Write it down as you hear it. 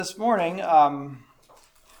This morning, I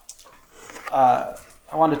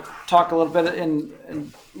want to talk a little bit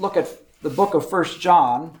and look at the book of 1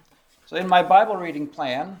 John. So in my Bible reading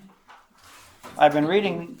plan, I've been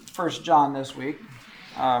reading 1 John this week.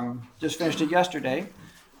 Just finished it yesterday.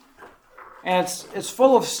 And it's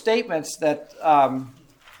full of statements that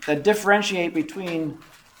differentiate between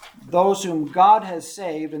those whom God has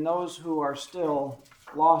saved and those who are still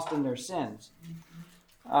lost in their sins.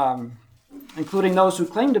 Including those who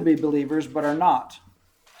claim to be believers but are not.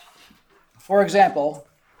 For example,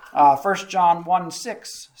 1 John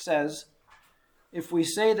 1:6 says, "If we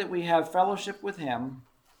say that we have fellowship with him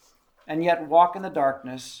and yet walk in the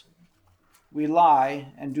darkness, we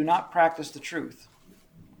lie and do not practice the truth."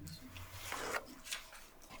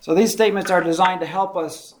 So these statements are designed to help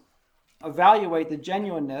us evaluate the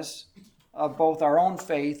genuineness of both our own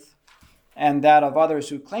faith and that of others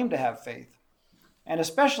who claim to have faith, and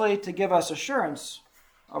especially to give us assurance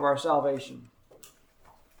of our salvation.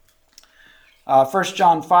 1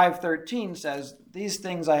 John 5:13 says, "These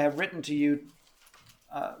things I have written to you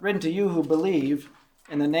who believe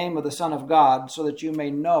in the name of the Son of God, so that you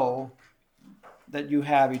may know that you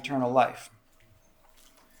have eternal life."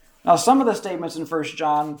 Now, some of the statements in 1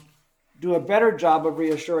 John do a better job of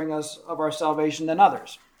reassuring us of our salvation than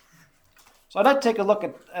others. So I'd like to take a look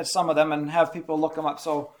at some of them and have people look them up.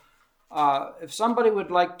 So if somebody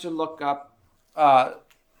would like to look up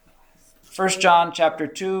 1 John chapter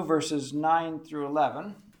 2, verses 9 through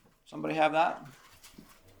 11. Somebody have that?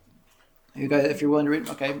 You guys, if you're willing to read,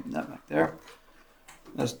 okay, that back there.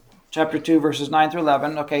 That's chapter 2, verses 9 through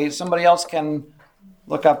 11. Okay, somebody else can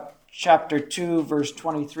look up chapter 2, verse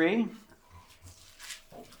 23.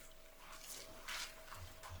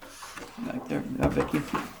 Back there, Vicky.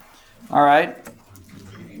 All right.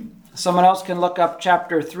 Someone else can look up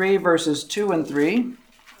chapter 3, verses 2 and 3.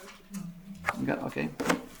 Okay.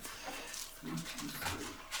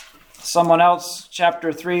 Someone else,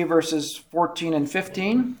 chapter 3, verses 14 and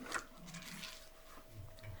 15.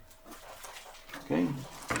 Okay.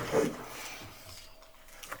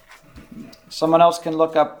 Someone else can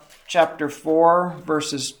look up chapter 4,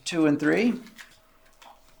 verses 2 and 3.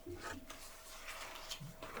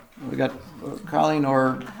 We got Colleen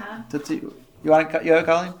or Tootsie. You want it,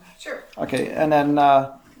 Colleen? Sure. Okay, and then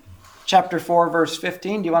chapter 4, verse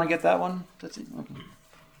 15. Do you want to get that one? Okay.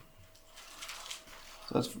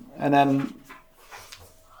 So and then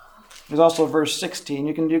there's also verse 16.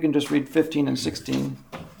 You can just read 15 and 16.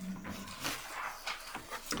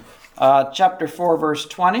 Chapter 4, verse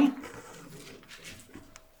 20.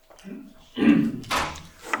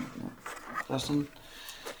 Justin.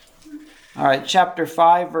 All right, chapter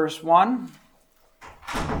 5, verse 1.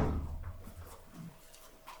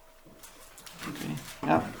 Okay,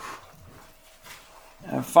 yeah.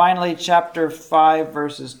 And finally, chapter 5,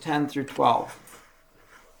 verses 10 through 12.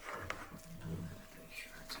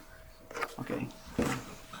 Okay.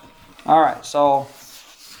 All right, so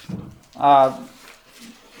a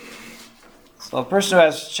person who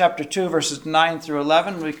has chapter 2, verses 9 through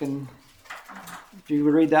 11, if you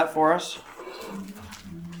would read that for us.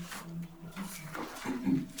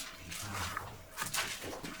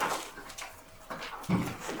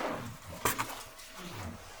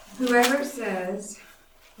 Whoever says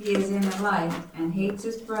he is in the light and hates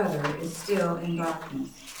his brother is still in darkness.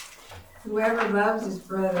 Whoever loves his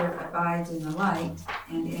brother abides in the light,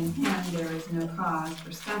 and in him there is no cause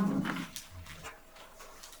for stumbling.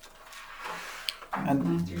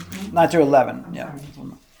 And 9 through 11, yeah.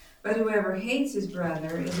 But whoever hates his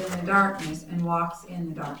brother is in the darkness and walks in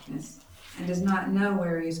the darkness, and does not know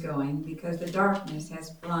where he is going, because the darkness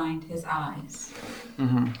has blinded his eyes.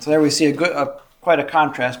 Mm-hmm. So there we see quite a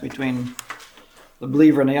contrast between the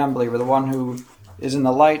believer and the unbeliever, the one who is in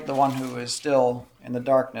the light, the one who is still in the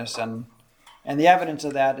darkness, and the evidence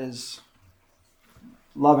of that is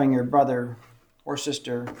loving your brother or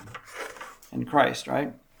sister in Christ,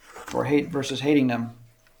 right? Or hate versus hating them.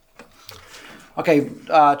 Okay,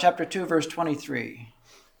 chapter 2, verse 23.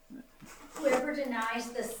 Whoever denies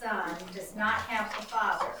the Son does not have the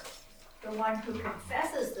Father. The one who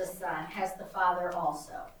confesses the Son has the Father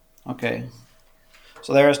also. Okay.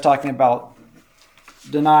 So there is talking about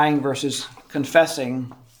denying versus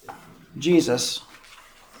confessing Jesus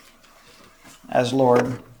as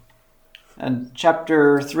Lord. And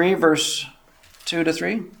chapter 3, verse 2 to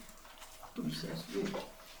 3.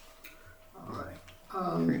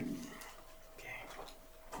 All right.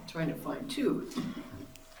 Trying to find 2.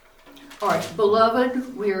 All right.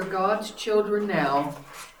 Beloved, we are God's children now,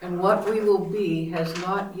 and what we will be has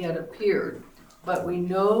not yet appeared. But we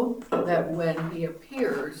know that when he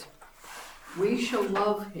appears, we shall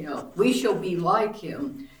love him. We shall be like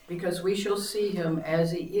him, because we shall see him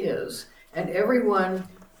as he is. And everyone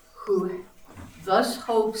who thus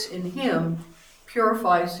hopes in him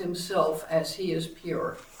purifies himself as he is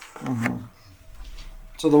pure.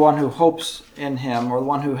 So the one who hopes in him, or the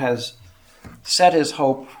one who has set his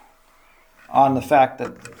hope on the fact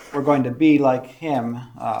that we're going to be like him,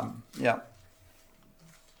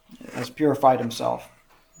 has purified himself.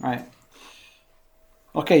 Right.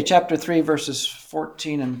 Okay, chapter 3, verses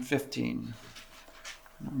 14 and 15.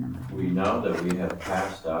 We know that we have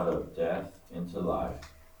passed out of death into life,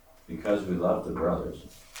 because we love the brothers.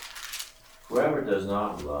 Whoever does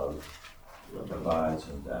not love abides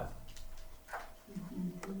in death.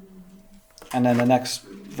 And then the next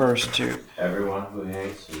verse, too. Everyone who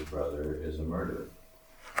hates his brother is a murderer.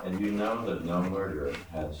 And you know that no murderer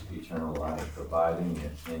has eternal life abiding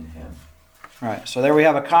in him. Right, so there we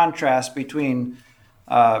have a contrast between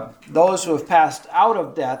those who have passed out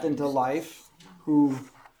of death into life, who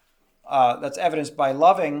that's evidenced by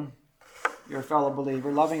loving your fellow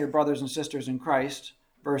believer, loving your brothers and sisters in Christ,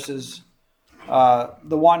 versus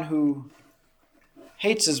the one who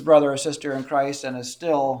hates his brother or sister in Christ and is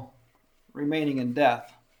still remaining in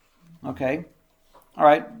death. Okay? All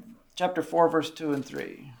right, chapter 4, verse 2 and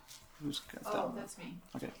 3. Who's got that? Oh, that's me.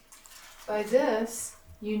 Okay. By this,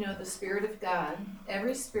 you know the Spirit of God.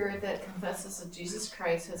 Every spirit that confesses that Jesus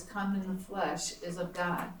Christ has come in the flesh is of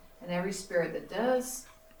God. And every spirit that does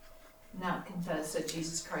not confess that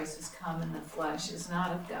Jesus Christ has come in the flesh is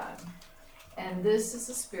not of God. And this is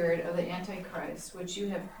the spirit of the Antichrist, which you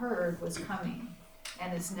have heard was coming,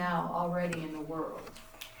 and is now already in the world.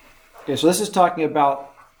 Okay, so this is talking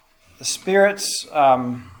about the spirits,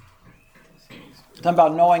 talking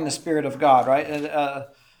about knowing the Spirit of God, right?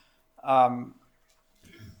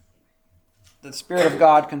 The Spirit of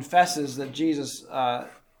God confesses that Jesus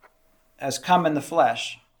has come in the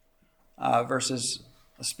flesh, versus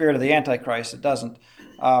the spirit of the Antichrist, it doesn't.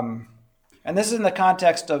 And this is in the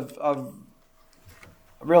context of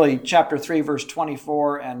really chapter 3, verse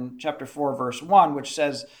 24, and chapter 4, verse 1, which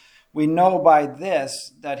says, we know by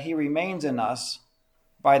this that he remains in us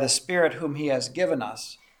by the Spirit whom he has given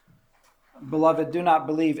us. Beloved, do not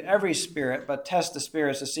believe every spirit, but test the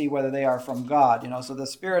spirits to see whether they are from God. So the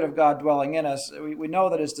Spirit of God dwelling in us, we know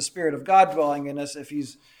that it's the Spirit of God dwelling in us if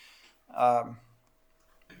he's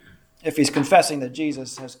confessing that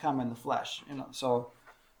Jesus has come in the flesh.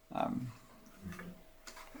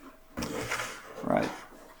 Right.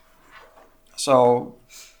 So,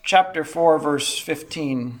 chapter 4, verse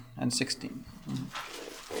 15 and 16.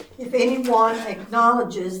 If anyone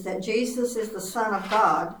acknowledges that Jesus is the Son of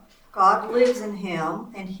God, God lives in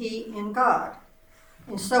him and he in God.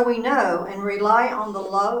 And so we know and rely on the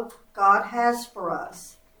love God has for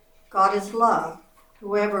us. God is love.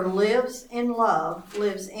 Whoever lives in love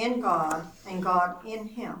lives in God and God in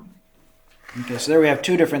him. Okay, so there we have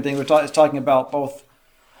two different things. It's talking about both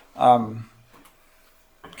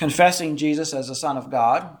confessing Jesus as the Son of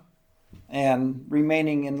God and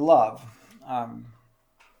remaining in love.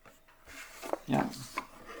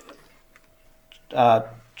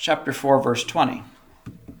 Chapter 4, verse 20.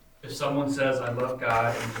 If someone says, I love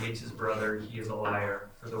God, and hates his brother, he is a liar.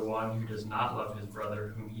 For the one who does not love his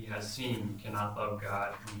brother whom he has seen cannot love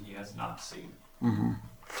God whom he has not seen. Mm-hmm.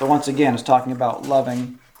 So once again, it's talking about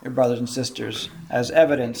loving your brothers and sisters as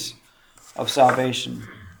evidence of salvation,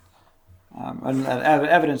 and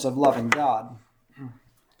evidence of loving God.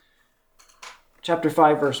 Chapter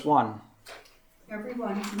 5, verse 1.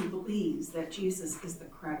 Everyone who believes that Jesus is the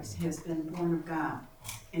Christ has been born of God,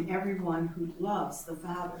 and everyone who loves the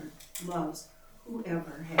Father loves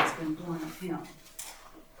whoever has been born of him.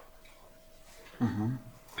 Mm-hmm.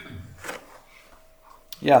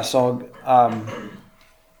 Yeah, so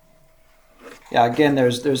again,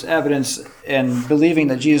 there's evidence in believing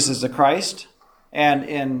that Jesus is the Christ, and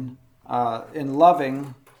in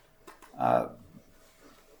loving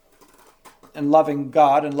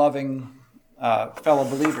God and loving fellow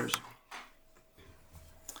believers.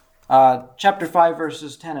 Chapter 5,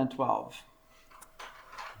 verses 10 and 12.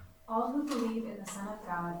 All who believe in the Son of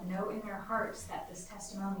God know in their hearts that this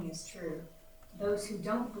testimony is true. Those who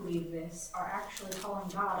don't believe this are actually calling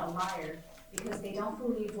God a liar because they don't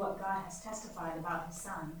believe what God has testified about his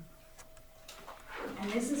Son. And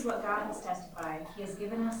this is what God has testified. He has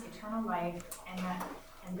given us eternal life,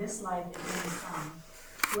 and this life is in his Son.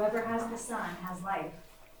 Whoever has the Son has life.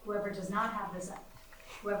 Whoever does not have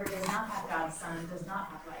God's Son does not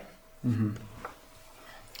have life. Mm-hmm.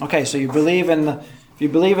 Okay, so if you believe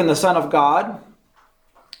in the Son of God,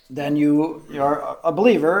 then you're a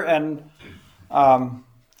believer, and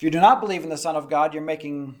if you do not believe in the Son of God, you're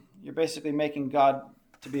making you're basically making God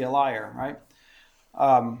to be a liar, right?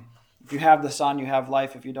 If you have the Son, you have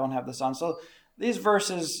life. If you don't have the Son. So these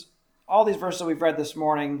verses, all these verses that we've read this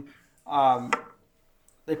morning,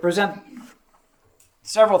 they present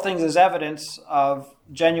several things as evidence of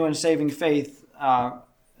genuine saving faith,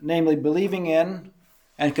 namely believing in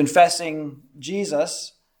and confessing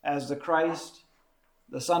Jesus as the Christ,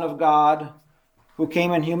 the Son of God, who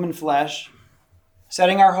came in human flesh,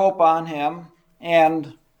 setting our hope on him,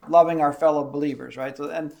 and loving our fellow believers, right? So,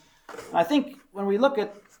 and I think when we look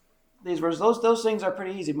at these verses, those things are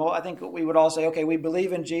pretty easy. I think we would all say, okay, we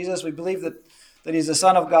believe in Jesus. We believe that he's the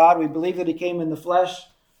Son of God. We believe that he came in the flesh.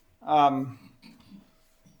 And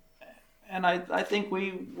I think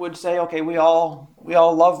we would say, okay, we all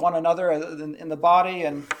love one another in the body,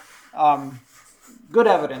 and good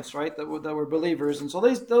evidence, right, that we're believers. And so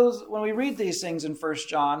those when we read these things in 1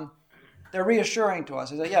 John, they're reassuring to us.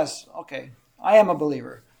 They say, yes, okay, I am a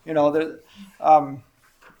believer.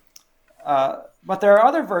 But there are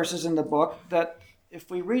other verses in the book that if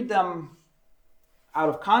we read them out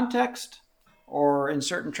of context or in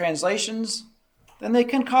certain translations, then they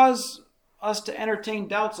can cause us to entertain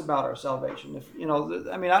doubts about our salvation.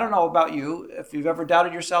 I don't know about you, if you've ever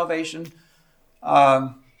doubted your salvation.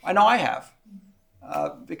 I know I have.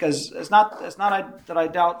 Because it's not that I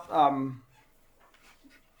doubt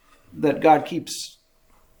that God keeps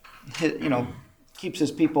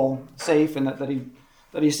his people safe and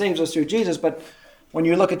that he saves us through Jesus. But when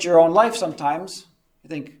you look at your own life, sometimes you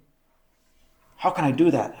think, how can I do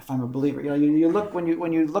that if I'm a believer? You look when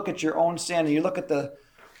you look at your own sin, and you look at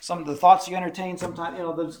some of the thoughts you entertain. Sometimes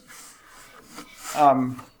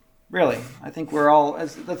really, I think we're all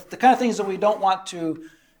the kind of things that we don't want to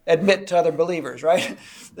admit to other believers, right?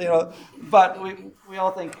 But we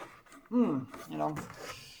all think, you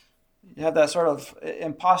have that sort of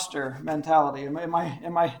imposter mentality.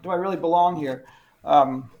 Do I really belong here?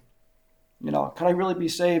 Can I really be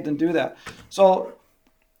saved and do that? So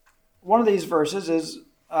one of these verses is,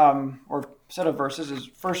 or set of verses is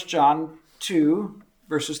 1 John 2,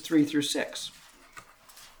 verses 3 through 6.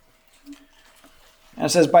 And it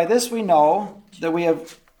says, "By this we know that we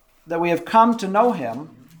have come to know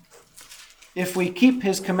him, if we keep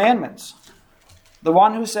his commandments. The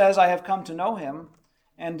one who says, 'I have come to know him,'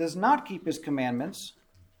 and does not keep his commandments,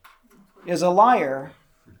 is a liar,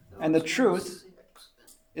 and the truth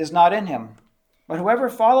is not in him. But whoever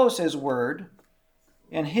follows his word,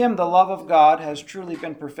 in him the love of God has truly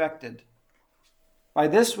been perfected. By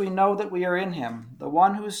this we know that we are in him. The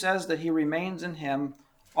one who says that he remains in him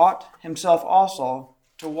ought himself also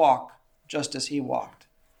to walk just as he walked."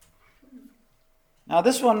 Now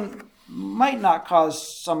this one might not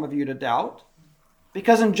cause some of you to doubt,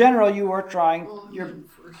 because in general you are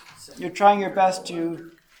you're trying your best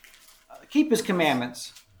to keep his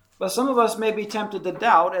commandments. But some of us may be tempted to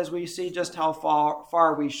doubt as we see just how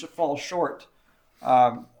far we fall short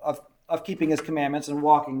of keeping his commandments and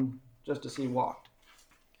walking just as he walked.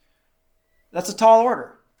 That's a tall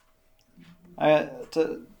order,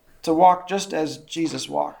 to walk just as Jesus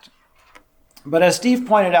walked. But as Steve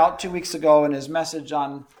pointed out 2 weeks ago in his message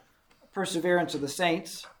on perseverance of the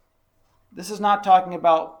saints, this is not talking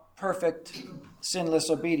about perfect, sinless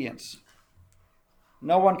obedience.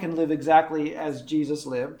 No one can live exactly as Jesus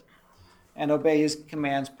lived and obey his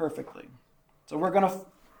commands perfectly. So we're going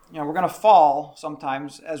to fall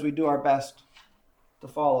sometimes as we do our best to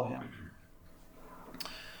follow him.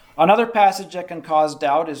 Another passage that can cause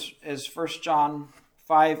doubt is 1 John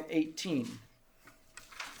 5:18.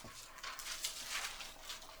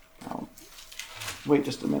 I'll wait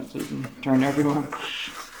just a minute so you can turn everyone.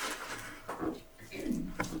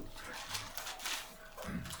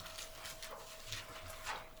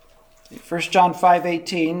 1 John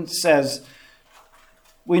 5:18 says,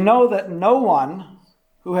 "We know that no one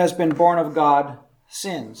who has been born of God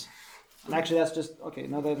sins." And actually that's just, okay,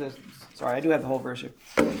 no, sorry, I do have the whole verse here.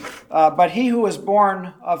 "But he who is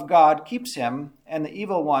born of God keeps him, and the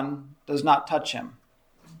evil one does not touch him."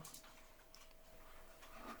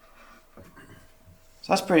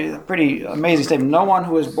 So that's pretty amazing statement. No one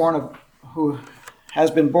who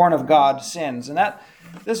has been born of God sins. And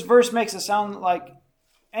this verse makes it sound like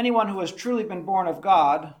anyone who has truly been born of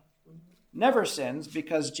God never sins,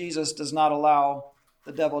 because Jesus does not allow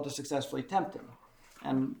the devil to successfully tempt him.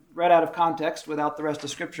 And read out of context without the rest of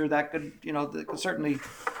Scripture, that could certainly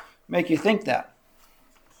make you think that.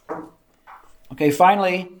 Okay,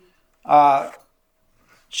 finally,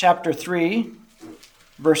 chapter 3,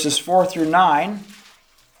 verses 4 through 9,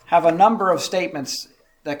 have a number of statements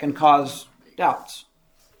that can cause doubts.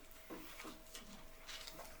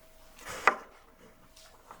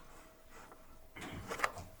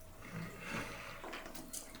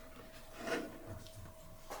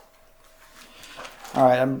 All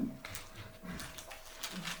right, I'm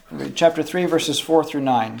read chapter 3, verses 4 through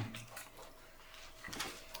 9.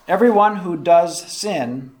 Everyone who does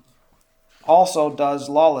sin also does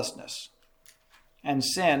lawlessness, and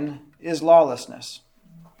sin is lawlessness.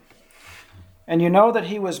 And you know that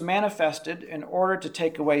he was manifested in order to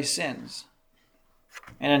take away sins,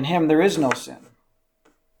 and in him there is no sin.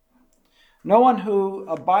 No one who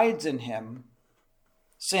abides in him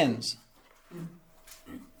sins.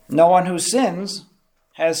 No one who sins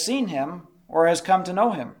has seen him or has come to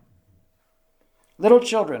know him. Little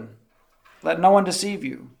children, let no one deceive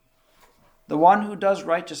you. The one who does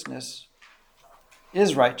righteousness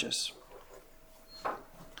is righteous,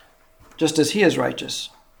 just as he is righteous.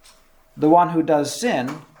 The one who does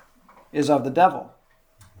sin is of the devil,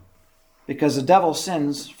 because the devil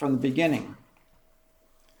sins from the beginning.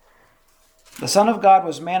 The Son of God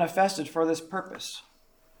was manifested for this purpose,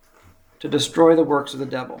 to destroy the works of the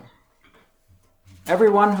devil.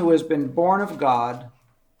 Everyone who has been born of God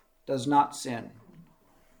does not sin,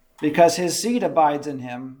 because his seed abides in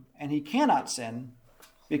him, and he cannot sin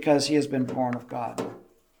because he has been born of God.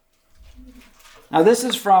 Now, this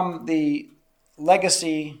is from the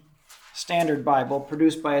Legacy Standard Bible,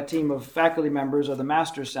 produced by a team of faculty members of the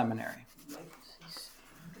Master's Seminary.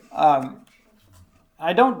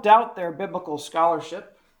 I don't doubt their biblical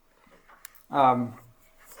scholarship. And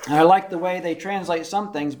I like the way they translate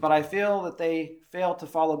some things, but I feel that they fail to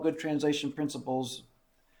follow good translation principles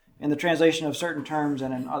in the translation of certain terms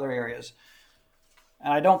and in other areas.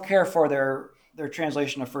 And I don't care for their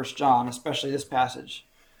translation of 1 John, especially this passage,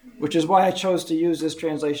 which is why I chose to use this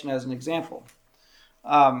translation as an example.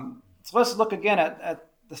 So let's look again at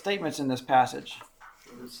the statements in this passage.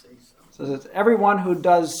 It says that everyone who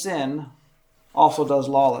does sin also does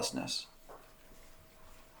lawlessness.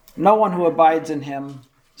 No one who abides in him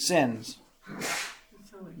sins.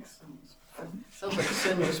 Sounds like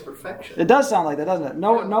sin is perfection. It does sound like that, doesn't it?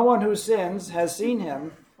 No one who sins has seen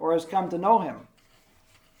him or has come to know him.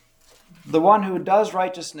 The one who does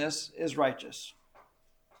righteousness is righteous.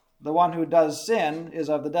 The one who does sin is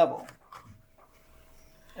of the devil.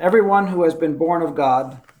 Everyone who has been born of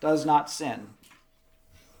God does not sin.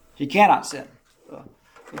 He cannot sin.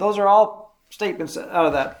 Those are all statements out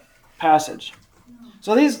of that passage.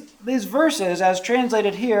 So these verses, as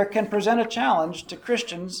translated here, can present a challenge to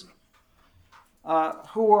Christians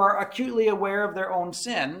who are acutely aware of their own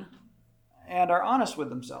sin and are honest with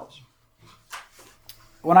themselves.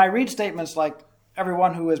 When I read statements like,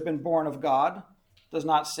 everyone who has been born of God does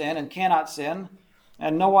not sin and cannot sin,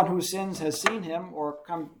 and no one who sins has seen him or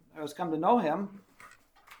has come to know him,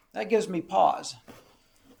 that gives me pause.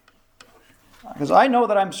 Because I know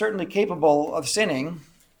that I'm certainly capable of sinning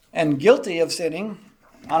and guilty of sinning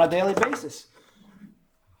on a daily basis.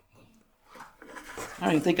 I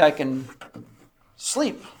don't even think I can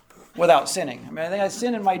sleep without sinning. I mean, I think I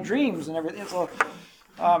sin in my dreams and everything. So,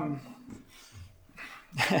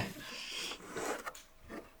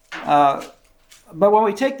 but when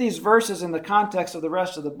we take these verses in the context of the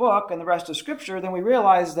rest of the book and the rest of Scripture, then we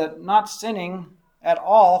realize that not sinning at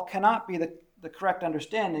all cannot be the correct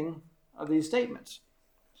understanding of these statements.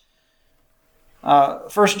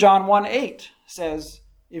 1 John 1:8 says,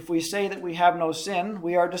 if we say that we have no sin,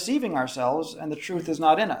 we are deceiving ourselves and the truth is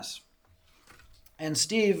not in us. And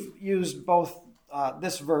Steve used both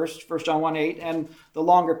this verse, 1 John 1:8, and the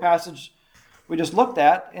longer passage we just looked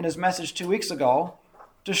at in his message 2 weeks ago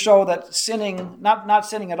to show that sinning, not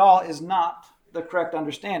sinning at all, is not the correct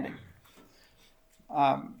understanding.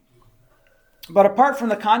 But apart from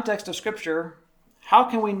the context of Scripture, how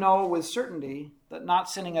can we know with certainty that not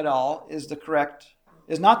sinning at all is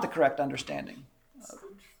not the correct understanding?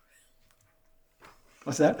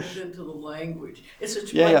 What's that? Into the language. It's a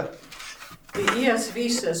yeah. The ESV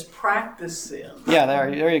says practice sin. Yeah,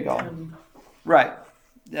 there you go. Right.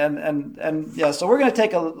 And yeah, so we're going to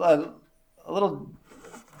take a little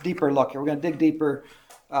deeper look here. We're going to dig deeper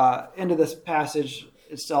into this passage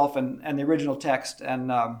itself and the original text,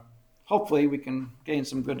 and hopefully we can gain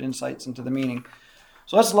some good insights into the meaning.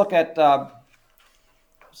 So let's look at 1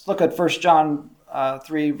 John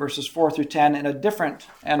 3 verses 4 through 10 in a different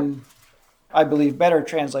and I believe better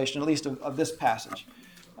translation, at least of this passage.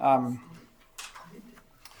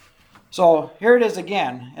 So here it is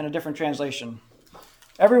again in a different translation.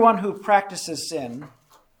 Everyone who practices sin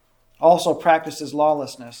also practices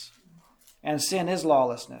lawlessness, and sin is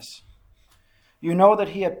lawlessness. You know that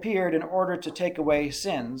he appeared in order to take away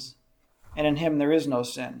sins, and in him there is no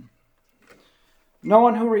sin. No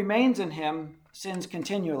one who remains in him sins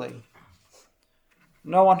continually.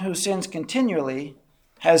 No one who sins continually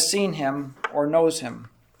has seen him or knows him.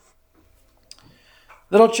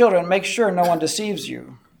 Little children, make sure no one deceives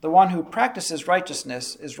you. The one who practices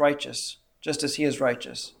righteousness is righteous, just as he is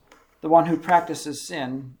righteous. The one who practices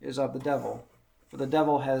sin is of the devil, for the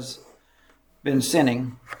devil has been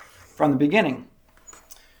sinning from the beginning.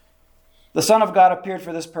 The Son of God appeared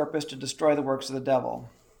for this purpose, to destroy the works of the devil.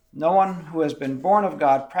 No one who has been born of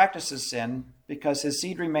God practices sin, because his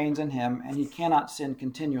seed remains in him, and he cannot sin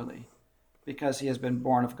continually, because he has been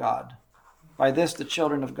born of God. By this the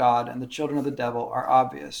children of God and the children of the devil are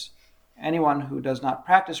obvious. Anyone who does not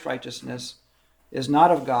practice righteousness is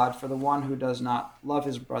not of God, for the one who does not love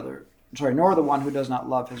his brother, nor the one who does not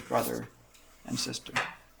love his brother and sister.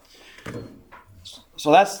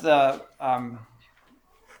 So that's the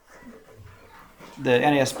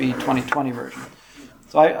NASB 2020 version.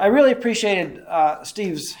 So I really appreciated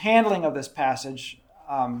Steve's handling of this passage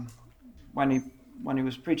when he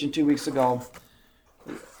was preaching 2 weeks ago.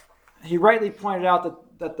 He rightly pointed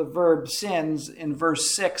out that the verb sins in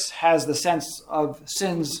verse 6 has the sense of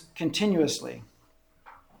sins continuously.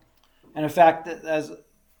 And in fact, as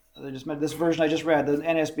I just meant, this version I just read, the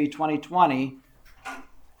NASB 2020,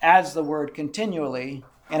 adds the word continually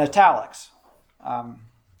in italics,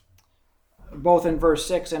 both in verse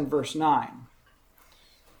 6 and verse 9.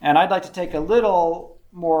 And I'd like to take a little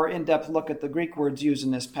more in-depth look at the Greek words used in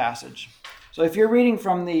this passage. So if you're reading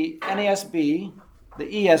from the NASB, the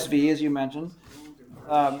ESV, as you mentioned,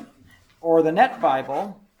 or the Net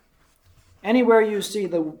Bible, anywhere you see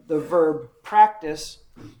the verb practice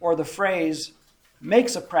or the phrase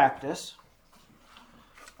makes a practice,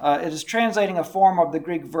 it is translating a form of the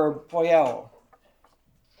Greek verb poieo,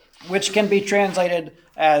 which can be translated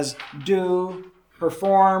as do,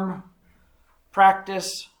 perform,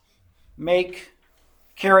 practice, make,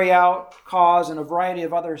 carry out, cause, and a variety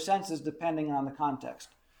of other senses depending on the context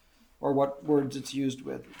or what words it's used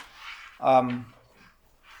with.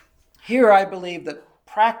 Here I believe that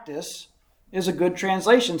practice is a good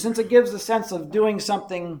translation since it gives the sense of doing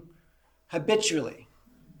something habitually.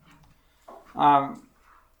 And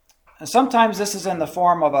sometimes this is in the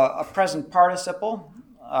form of a present participle,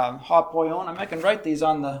 ha poion. I can write these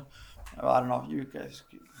on the, well, I don't know if you guys,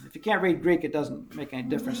 if you can't read Greek, it doesn't make any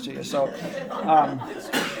difference to you. So,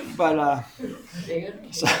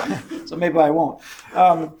 so maybe I won't.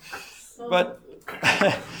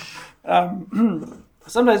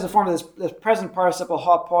 Sometimes the form of this present participle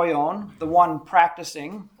ha poion, the one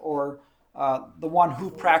practicing, or the one who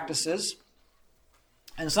practices.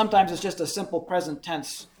 And sometimes it's just a simple present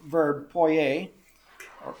tense verb, poie,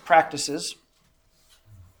 or practices.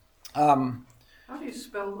 How do you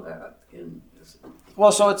spell that in this?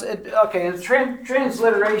 Well, so it's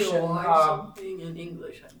transliteration. Something in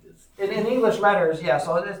English. In English letters, yeah.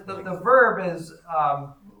 So the verb is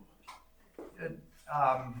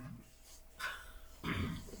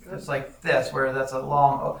it's like this, where that's a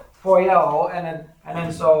long poieo, and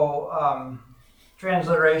then so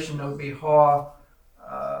transliteration would be ha,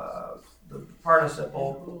 the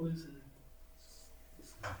participle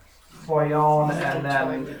poion, and then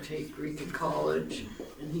trying to take Greek in college,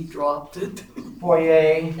 and he dropped it.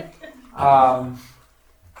 Poie,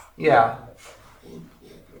 yeah.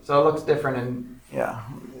 So it looks different, and yeah.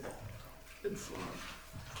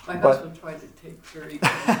 My husband tried to take Greek,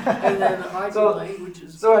 and then I do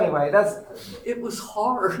languages. So anyway, it was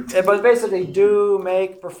hard. But basically, do,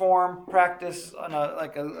 make, perform, practice, on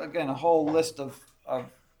a whole list of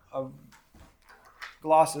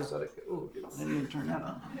glosses. Ooh, I didn't even turn that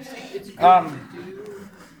on. It's good to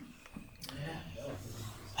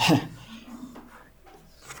do.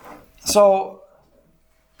 So,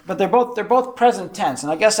 but they're both present tense,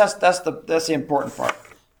 and I guess that's the important part.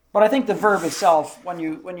 But I think the verb itself, when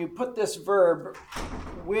you put this verb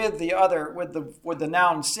with the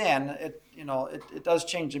noun sin, it does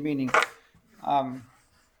change the meaning.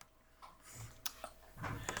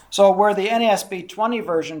 So where the NASB 20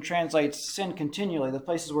 version translates sin continually, the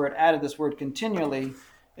places where it added this word continually,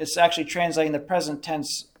 it's actually translating the present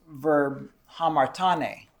tense verb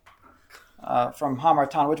hamartane, from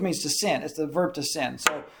hamartan, which means to sin. It's the verb to sin.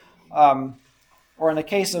 So, or in the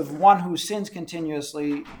case of one who sins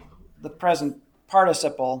continuously, the present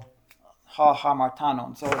participle ha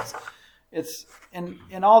hamartanon. So it's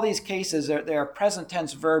in all these cases there are present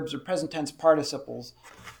tense verbs or present tense participles,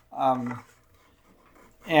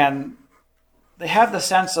 and they have the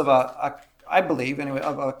sense of I believe anyway,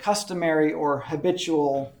 of a customary or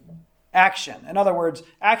habitual action. In other words,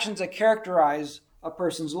 actions that characterize a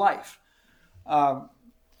person's life.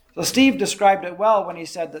 So Steve described it well when he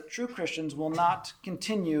said that true Christians will not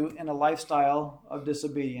continue in a lifestyle of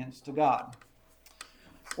disobedience to God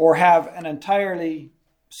or have an entirely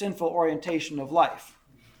sinful orientation of life,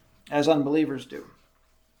 as unbelievers do.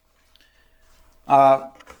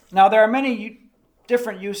 Now, there are many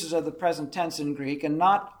different uses of the present tense in Greek, and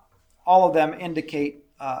not all of them indicate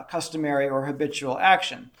customary or habitual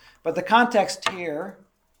action. But the context here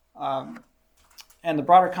and the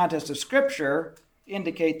broader context of Scripture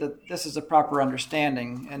indicate that this is a proper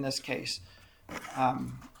understanding in this case.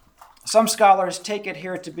 Some scholars take it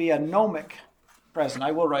here to be a gnomic present.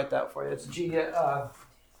 I will write that for you. It's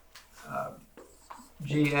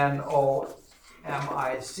Gnomic,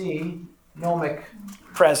 gnomic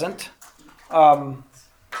present.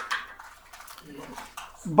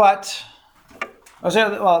 But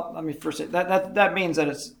well, let me first say that means that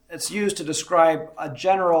it's used to describe a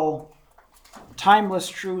general timeless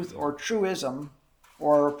truth or truism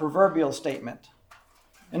or proverbial statement.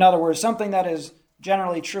 In other words, something that is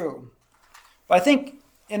generally true. But I think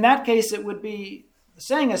in that case it would be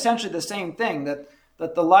saying essentially the same thing, that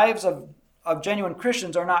the lives of genuine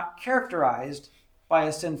Christians are not characterized by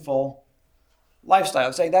a sinful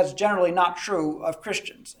lifestyle. Saying that's generally not true of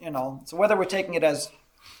Christians. So whether we're taking it as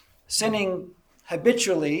sinning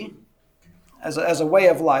habitually as a way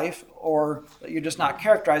of life, or that you're just not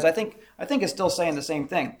characterized, I think it's still saying the same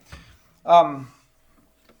thing.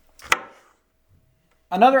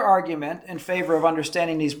 Another argument in favor of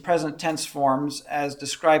understanding these present tense forms as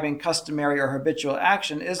describing customary or habitual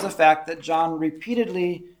action is the fact that John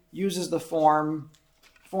repeatedly uses the forms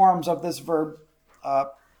of this verb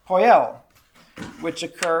poieo, which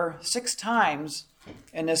occur 6 times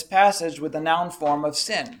in this passage with the noun form of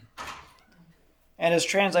sin, and is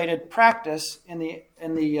translated practice in the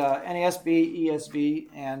NASB, ESV,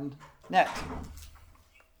 and NET.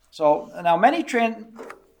 So now many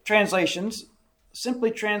translations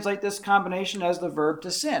simply translate this combination as the verb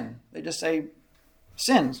to sin. They just say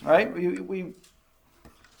sins, right? The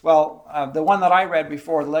one that I read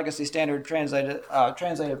before, the Legacy Standard translated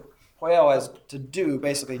poieo as to do,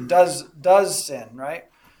 basically does sin, right?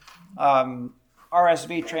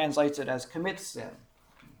 RSV translates it as commits sin.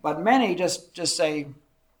 But many just say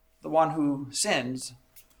the one who sins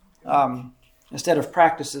instead of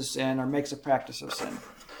practices sin or makes a practice of sin.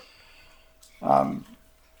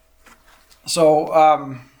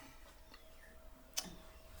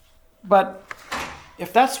 But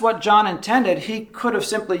if that's what John intended, he could have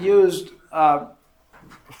simply used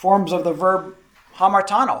forms of the verb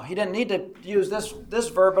hamartano. He didn't need to use this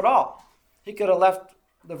verb at all. He could have left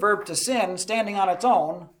the verb to sin standing on its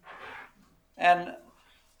own, and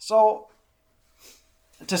so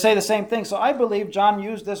to say the same thing. So I believe John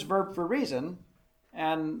used this verb for a reason,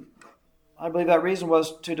 and I believe that reason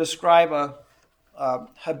was to describe a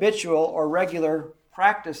habitual or regular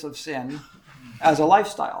practice of sin as a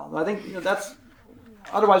lifestyle. I think that's.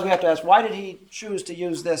 Otherwise, we have to ask, why did he choose to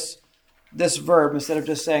use this verb instead of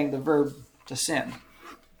just saying the verb to sin?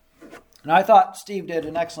 And I thought Steve did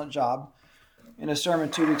an excellent job in a sermon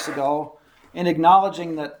 2 weeks ago in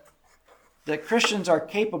acknowledging that Christians are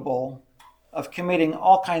capable of committing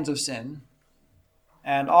all kinds of sin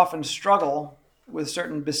and often struggle with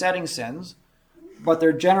certain besetting sins, but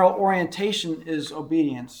their general orientation is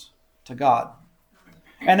obedience to God.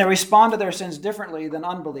 And they respond to their sins differently than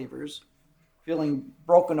unbelievers, feeling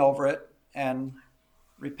broken over it and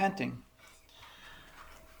repenting.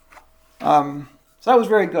 So that was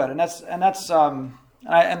very good, and I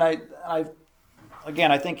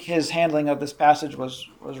think his handling of this passage was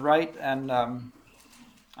right, and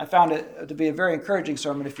I found it to be a very encouraging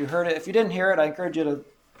sermon. If you heard it, if you didn't hear it, I encourage you to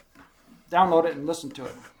download it and listen to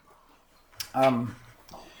it.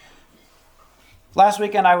 Last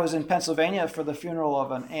weekend I was in Pennsylvania for the funeral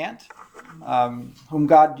of an aunt whom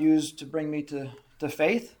God used to bring me to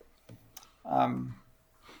faith.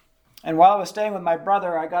 And while I was staying with my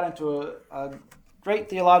brother, I got into a great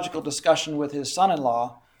theological discussion with his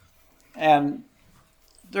son-in-law. And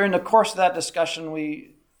during the course of that discussion,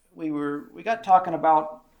 we got talking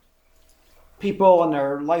about people and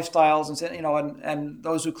their lifestyles, and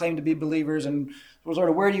those who claim to be believers, and sort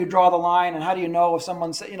of where do you draw the line, and how do you know if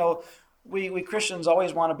someone's, we Christians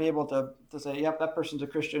always want to be able to say, yep, that person's a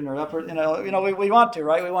Christian, or that person, we want to,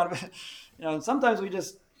 right? We want to, and sometimes we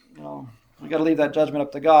just, we got to leave that judgment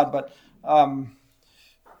up to God, but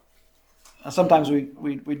sometimes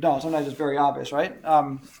we don't. Sometimes it's very obvious, right?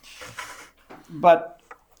 But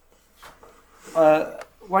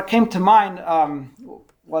what came to mind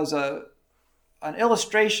was an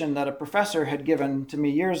illustration that a professor had given to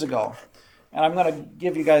me years ago. And I'm going to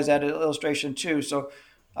give you guys that illustration too. So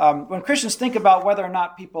when Christians think about whether or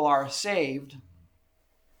not people are saved,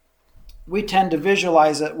 we tend to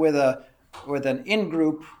visualize it with an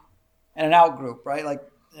in-group and an out-group, right? Like,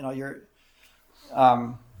 your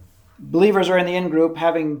believers are in the in-group,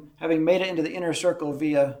 having made it into the inner circle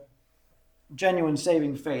via genuine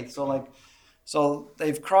saving faith. So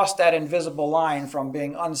they've crossed that invisible line from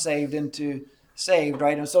being unsaved into saved,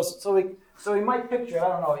 right? And so we might picture it. I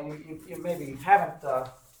don't know. You maybe haven't. I'm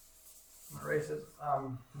gonna erase it.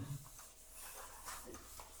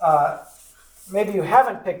 Maybe you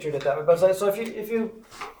haven't pictured it that way. But so if you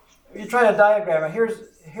try to diagram it,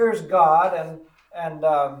 here's God,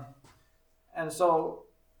 and so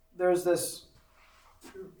there's this.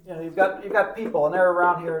 You've got people, and they're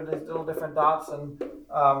around here, these little different dots, and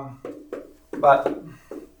but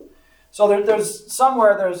so there's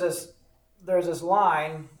somewhere there's this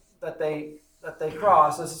line that they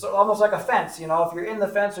cross. This is almost like a fence, if you're in the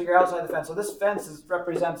fence or you're outside the fence. So this fence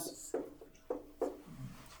represents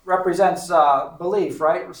belief,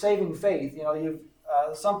 right? Saving faith.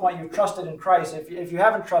 At some point you've trusted in Christ. If you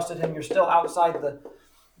haven't trusted Him, you're still outside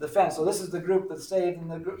the fence. So this is the group that's saved,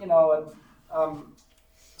 and the group, and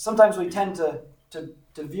sometimes we tend to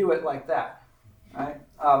view it like that, right?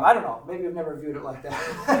 I don't know. Maybe you've never viewed it like that.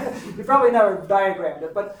 You probably never diagrammed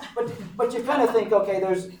it, but you kind of think, okay,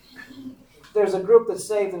 there's a group that's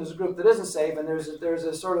saved and there's a group that isn't saved, and there's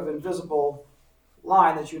a sort of invisible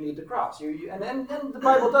line that you need to cross. And the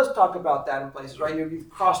Bible does talk about that in places, right? You've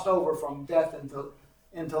crossed over from death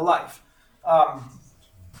into life.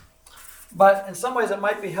 But in some ways, it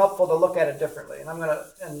might be helpful to look at it differently. And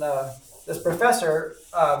this professor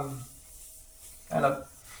kind of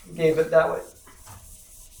gave it that way.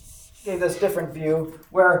 Gave this different view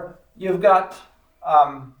where you've got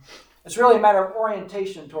it's really a matter of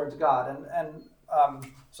orientation towards God, and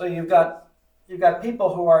so you've got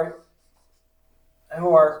people who are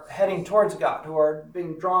heading towards God, who are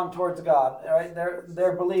being drawn towards God. Right?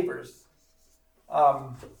 They're believers.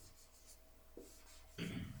 And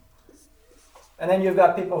then you've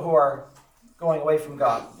got people who are going away from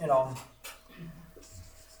God,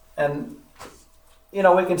 And,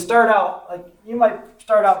 we can start out, like, you might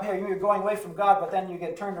start out here, you're going away from God, but then you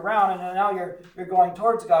get turned around, and then now you're going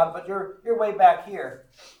towards God, but you're way back here,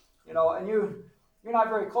 and you're not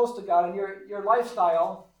very close to God, and your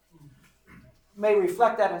lifestyle may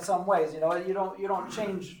reflect that in some ways. You don't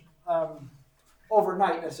change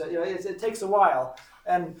overnight. It takes a while,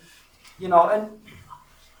 and you're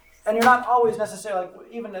not always necessarily, like,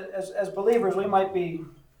 even as believers, we might be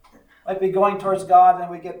going towards God, and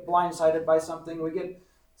we get blindsided by something. We get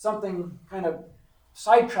something kind of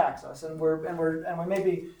sidetracks us, and we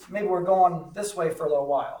maybe we're going this way for a little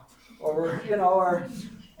while, or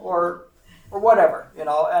whatever,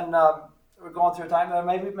 and we're going through a time.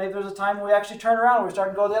 Maybe there's a time when we actually turn around, and we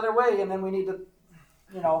start to go the other way, and then we need to,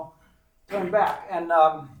 turn back, and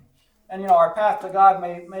our path to God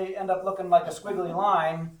may end up looking like a squiggly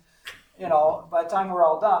line, by the time we're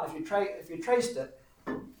all done, if you traced it.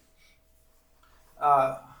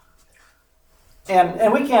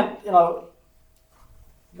 And we can't,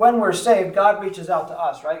 when we're saved, God reaches out to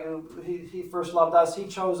us, right? He first loved us, He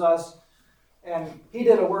chose us, and He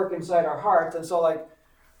did a work inside our hearts. And so, like,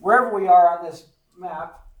 wherever we are on this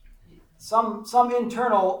map, some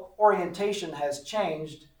internal orientation has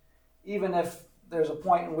changed, even if there's a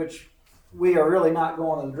point in which we are really not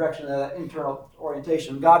going in the direction of that internal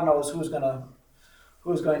orientation. God knows who's going to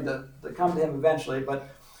come to Him eventually, but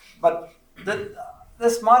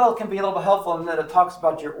this model can be a little bit helpful in that it talks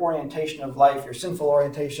about your orientation of life, your sinful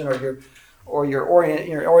orientation, or you're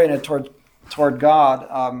oriented toward God.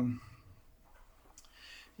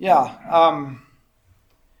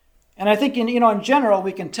 And I think in general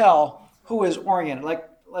we can tell who is oriented. Like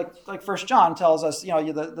 1 John tells us,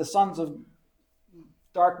 the sons of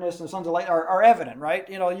darkness and sons of light are evident, right?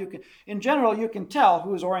 In general you can tell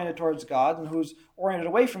who is oriented towards God and who's oriented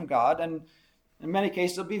away from God, and in many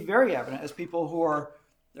cases it'll be very evident as people who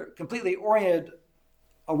they're completely oriented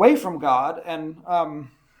away from God and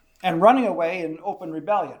running away in open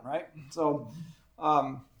rebellion, right? So,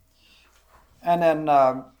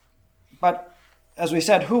 but as we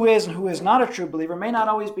said, who is and who is not a true believer may not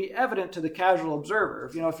always be evident to the casual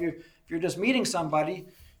observer. If you're just meeting somebody,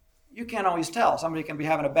 you can't always tell. Somebody can be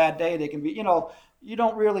having a bad day. They can be, you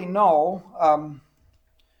don't really know.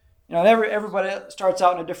 Everybody starts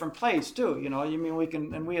out in a different place too.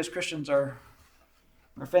 We as Christians are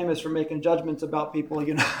famous for making judgments about people,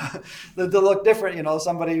 that look different.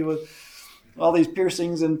 Somebody with all these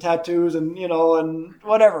piercings and tattoos and and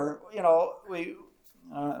whatever. We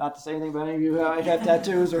not to say anything about any of you who have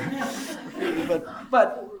tattoos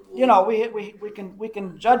but we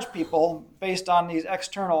can judge people based on these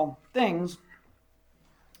external things,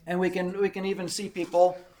 and we can even see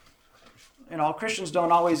people. Christians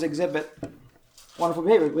don't always exhibit wonderful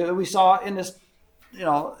behavior. We saw in this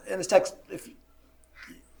text,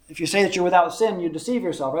 if you say that you're without sin, you deceive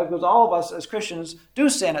yourself, right? Because all of us as Christians do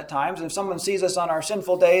sin at times. And if someone sees us on our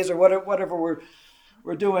sinful days or whatever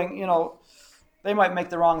we're doing, you know, they might make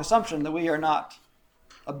the wrong assumption that we are not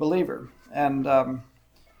a believer. And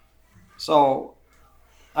so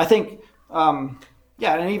I think, and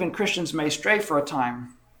even Christians may stray for a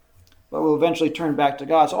time, but will eventually turn back to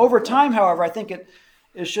God. So over time, however, I think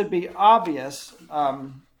it should be obvious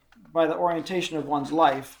by the orientation of one's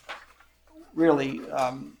life, really,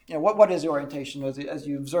 what is the orientation as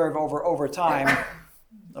you observe over time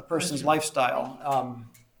a person's lifestyle.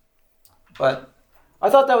 But I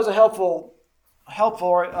thought that was a helpful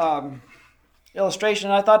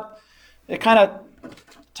illustration. I thought it kind of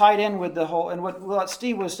tied in with the whole, and what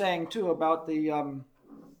Steve was saying too about the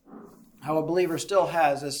how a believer still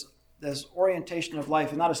has this orientation of life,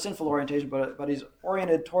 and not a sinful orientation, but he's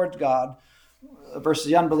oriented towards God, versus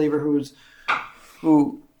the unbeliever who's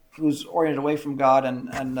oriented away from God, and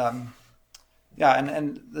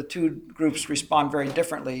the two groups respond very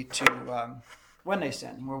differently to when they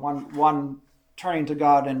sin. Where one turning to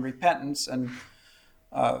God in repentance and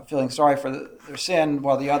feeling sorry for their sin,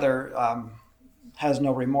 while the other has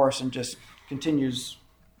no remorse and just continues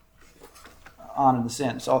on in the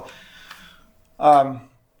sin. So,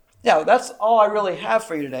 that's all I really have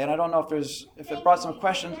for you today. And I don't know if it brought some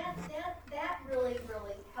questions. That really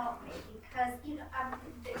helped me, because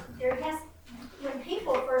when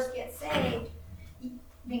people first get saved,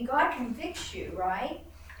 God convicts you, right?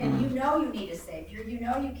 And you know you need a Savior. You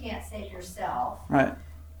know you can't save yourself. Right.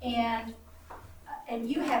 And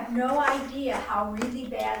you have no idea how really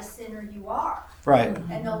bad a sinner you are. Right.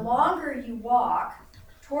 And the longer you walk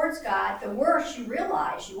towards God, the worse you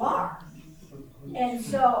realize you are. And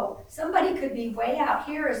so somebody could be way out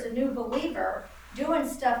here as a new believer doing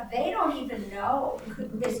stuff they don't even know.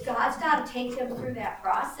 Because God's got to take them through that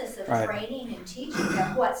process of training and teaching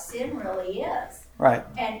them what sin really is. Right.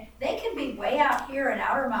 And they can be way out here in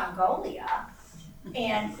outer Mongolia,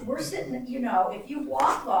 and we're sitting, if you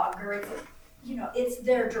walk longer, it's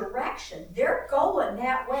their direction. They're going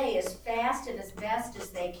that way as fast and as best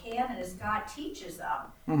as they can and as God teaches them.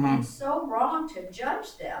 Mm-hmm. And it's so wrong to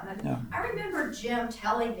judge them. And I remember Jim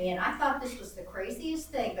telling me, and I thought this was the craziest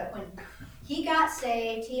thing, but when he got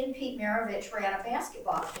saved, he and Pete Maravich ran a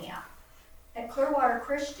basketball camp at Clearwater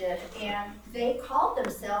Christian, and they called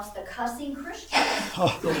themselves the Cussing Christians.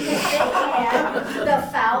 Because they had the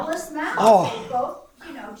foulest mouth. Oh. They both,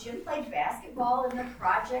 Jim played basketball in the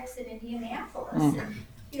projects in Indianapolis.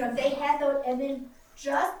 And, they had those, and then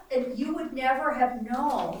and you would never have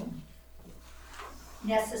known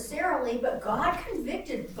necessarily, but God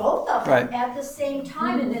convicted both of them at the same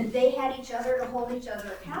time, and then they had each other to hold each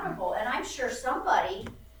other accountable. And I'm sure somebody,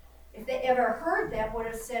 if they ever heard that, would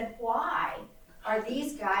have said, why are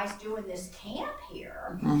these guys doing this camp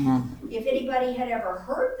here? Mm-hmm. If anybody had ever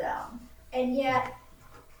heard them. And yet,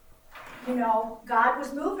 God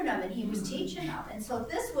was moving them and he was teaching them. And so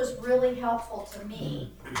this was really helpful to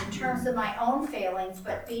me in terms of my own failings,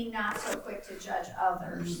 but being not so quick to judge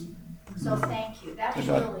others. So thank you. That was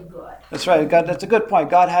really good. That's right. God, that's a good point.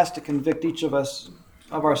 God has to convict each of us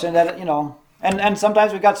of our sin. That And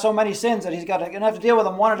sometimes we've got so many sins that he's going to have to deal with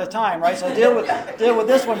them one at a time, right? So deal with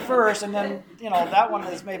this one first, and then that one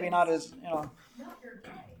is maybe not as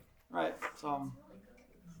right. So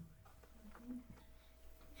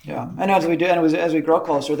and as we do, and as we grow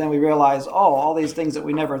closer, then we realize, all these things that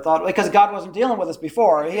we never thought, because God wasn't dealing with us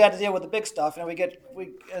before. He had to deal with the big stuff, and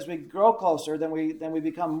as we grow closer, then we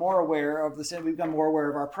become more aware of the sin. We become more aware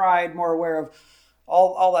of our pride, more aware of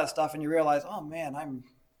all that stuff, and you realize, oh man, I'm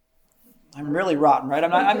really rotten, right?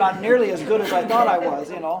 I'm not nearly as good as I thought I was,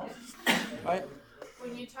 right?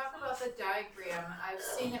 When you talk about the diagram, I've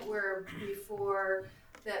seen it where before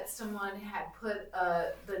that someone had put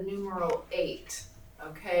the numeral 8.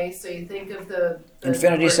 Okay, so you think of the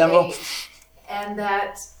infinity symbol, 8, and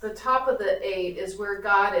that the top of the 8 is where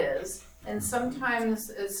God is, and sometimes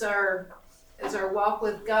as our walk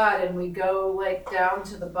with God, and we go down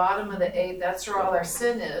to the bottom of the 8, that's where all our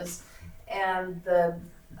sin is, and the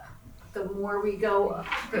more we go,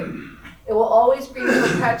 it will always be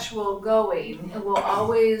perpetual going. It will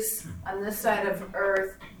always, on this side of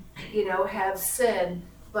earth, have sin.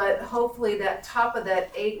 But hopefully that top of that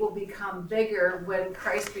 8 will become bigger when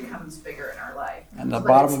Christ becomes bigger in our life. And the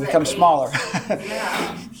bottom will become smaller.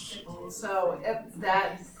 Yeah. So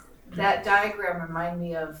that diagram reminded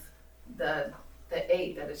me of the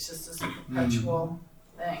 8, that it's just this perpetual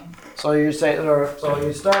thing. So you say, so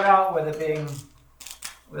you start out with it being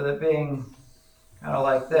kind of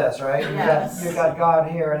like this, right? Yes. You got God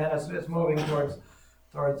here, and then it's moving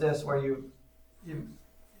towards this where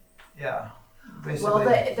basically.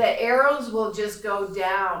 the arrows will just go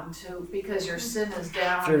down to, because your sin is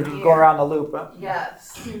down If you're here. going around the loop, huh?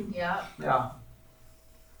 Yes, yeah. Yeah.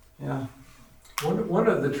 Yeah. One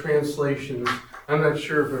of the translations, I'm not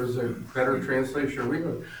sure if it was a better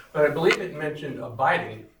translation, but I believe it mentioned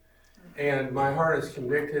abiding. And my heart is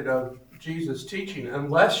convicted of Jesus' teaching,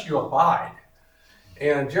 unless you abide.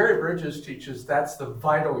 And Jerry Bridges teaches that's the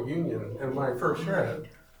vital union. And when I first read it,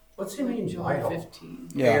 what's he mean John vital? 15.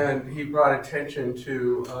 Yeah. And he brought attention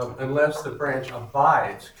to unless the branch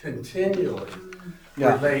abides, continually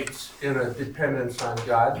Yeah. relates in a dependence on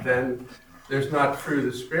God, then there's not fruit of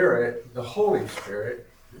the Spirit, the Holy Spirit.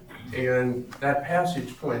 And that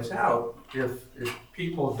passage points out if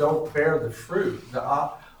people don't bear the fruit,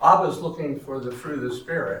 Abba's looking for the fruit of the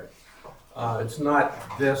Spirit. It's not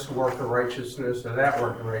this work of righteousness or that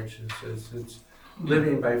work of righteousness. It's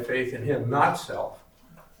living by faith in Him, not self.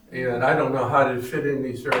 And I don't know how to fit in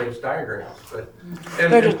these various diagrams, but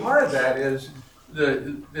and part of that is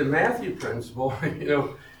the Matthew principle.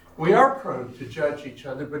 We are prone to judge each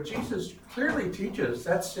other, but Jesus clearly teaches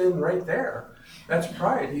that's sin right there. That's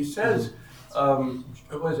pride. He says,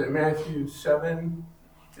 was it Matthew 7?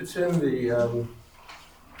 It's in the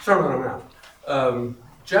Sermon on the Mount.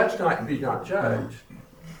 Judge not and be not judged.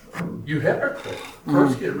 You hypocrite.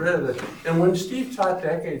 First get rid of it. And when Steve taught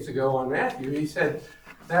decades ago on Matthew, he said,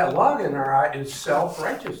 that log in our eye is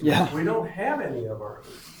self-righteousness. Yeah. We don't have any of our own.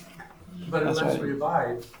 But That's unless right. we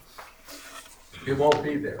abide, it won't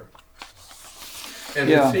be there. And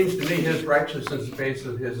Yeah. it seems to me His righteousness is based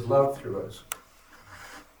on His love through us,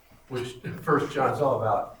 which 1 John's all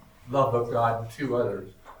about love of God to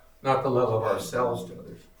others, not the love of ourselves to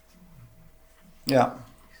others. Yeah.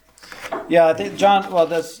 Yeah, I think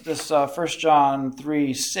this 1 John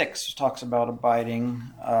 3:6 talks about abiding.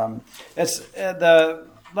 It's the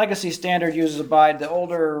Legacy Standard uses abide. The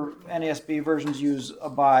older NASB versions use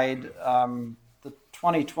abide. The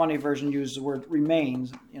 2020 version uses the word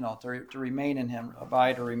remains. To remain in Him,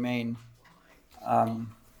 abide or remain. I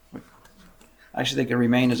actually think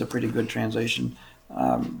remain is a pretty good translation.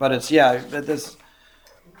 But it's this.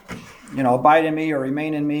 Abide in me or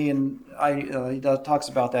remain in me, and he talks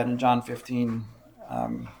about that in John 15.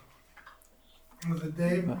 Brother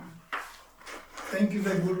Dave, thank you,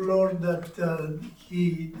 the good Lord, that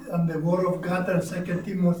He, on the Word of God, and 2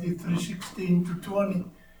 Timothy 3:16 to 20,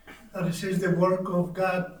 that it says the Word of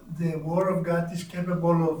God is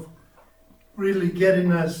capable of really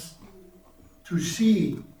getting us to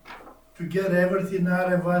see, to get everything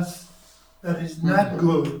out of us that is not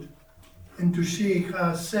good, and to see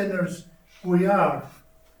how sinners we are.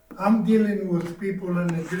 I'm dealing with people in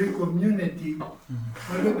the Greek community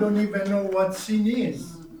where they don't even know what sin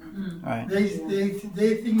is. Right. They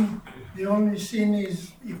think the only sin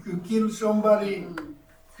is if you kill somebody,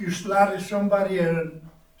 if you slaughter somebody, or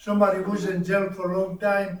somebody who's in jail for a long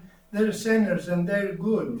time, they're sinners and they're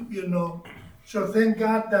good, So thank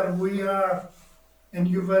God that we are, and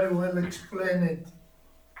you very well explained it,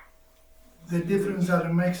 the difference that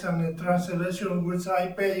it makes on the translation, which I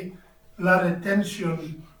pay a lot of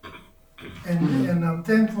attention. And I'm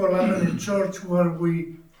thankful I'm in a church where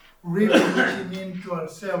we really looking into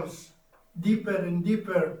ourselves deeper and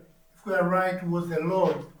deeper if we are right with the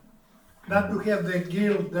Lord. Not to have the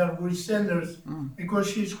guilt that we're sinners,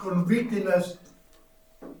 because He's convicting us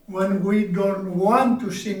when we don't want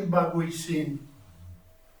to sin, but we sin.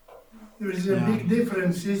 There is a big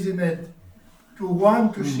difference, isn't it? To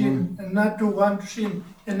want to sin and not to want to sin,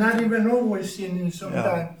 and not even always sinning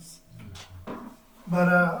sometimes. But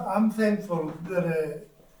I'm thankful that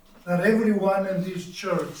everyone in this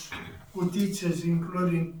church who teaches,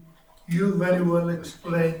 including you, very well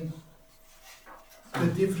explain the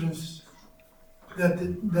difference, that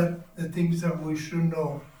the things that we should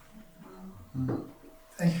know.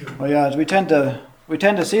 Thank you. Well, yeah, as we tend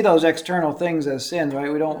to see those external things as sins,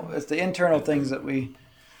 right? We don't. It's the internal things that we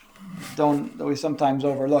sometimes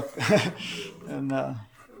overlook. And I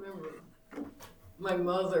remember my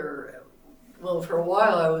mother, for a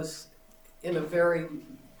while I was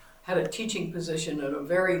had a teaching position at a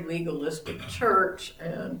very legalistic church,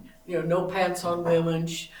 and no pants on women,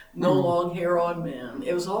 no long hair on men.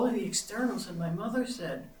 It was all of the externals, and my mother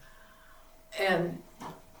said, and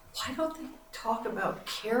why don't they talk about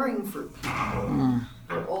caring for people?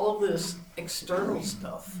 All this external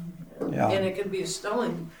stuff. Yeah. And it can be a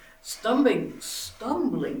stumbling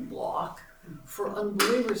block for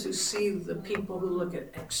unbelievers who see the people who look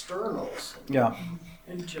at externals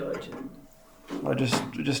and judge. I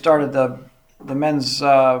just started the men's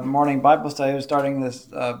morning Bible study. I was starting this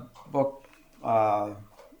book,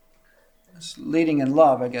 Leading in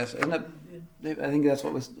Love, I guess, isn't it? I think that's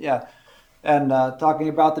what was and talking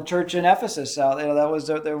about the church in Ephesus. That was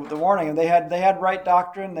the warning, and they had right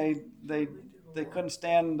doctrine. They couldn't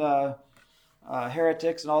stand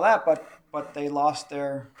heretics and all that, but they lost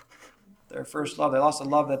their first love. They lost the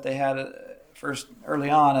love that they had first early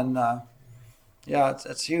on, and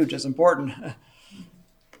it's huge. It's important.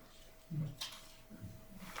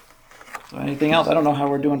 So anything else? I don't know how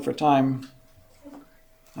we're doing for time.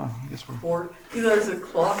 Oh, I guess we're. Or, there's a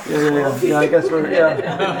clock. Yeah, I guess we're,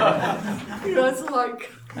 It's like.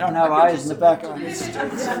 I don't have eyes in the back of The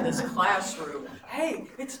students in this classroom. Hey,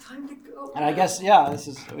 it's time to go. And I guess, this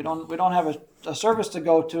is, we don't have a service to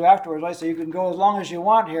go to afterwards, right? So you can go as long as you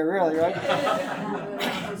want here, really, right?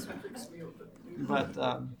 But,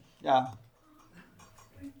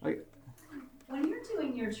 When you're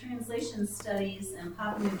doing your translation studies in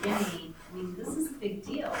Papua New Guinea, I mean, this is a big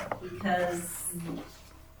deal because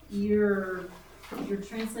you're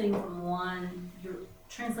translating you're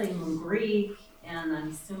translating from Greek, and I'm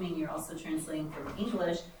assuming you're also translating from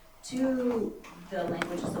English to the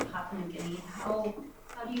languages of Papua New Guinea. How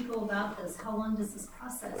do you go about this? How long does this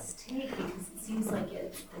process take? Because it seems like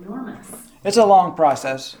it's enormous. it's a long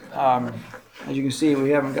process. As you can see,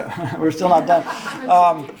 we're still not done.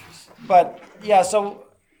 But so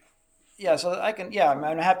I can,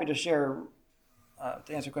 I'm happy to share,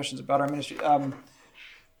 to answer questions about our ministry.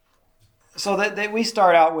 So we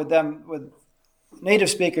start out with native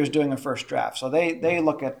speakers doing a first draft. So they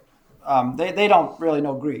look at, they don't really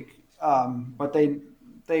know Greek, but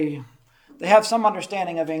they have some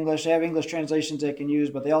understanding of English. They have English translations they can use,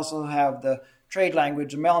 but they also have the trade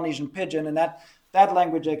language, the Melanesian Pidgin, and that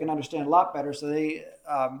language they can understand a lot better. So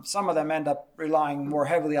some of them end up relying more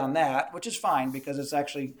heavily on that, which is fine because it's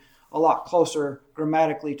actually a lot closer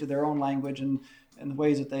grammatically to their own language and the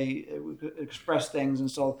ways that they express things. And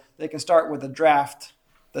so they can start with a draft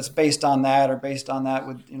that's based on that, or based on that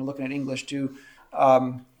with looking at English too.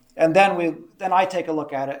 And then I take a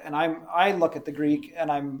look at it, and I look at the Greek,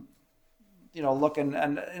 and I'm looking,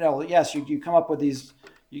 and yes, you come up with these.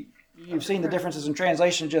 You've seen the differences in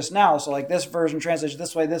translation just now. So like this version translates it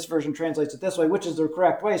this way, this version translates it this way, which is the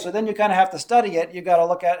correct way. So then you kind of have to study it. You got to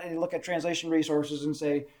look at translation resources and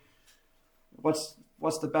say, what's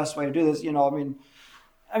the best way to do this?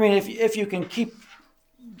 I mean, if you can keep,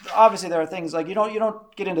 obviously there are things like you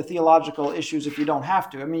don't get into theological issues if you don't have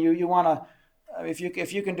to. I mean, you want to, if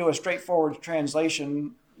you can do a straightforward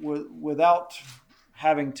translation without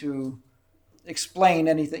having to explain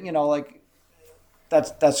anything,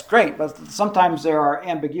 that's great. But sometimes there are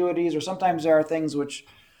ambiguities, or sometimes there are things which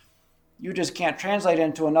you just can't translate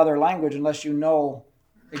into another language unless you know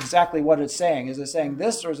exactly what it's saying. Is it saying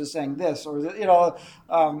this, or is it saying this, or is it,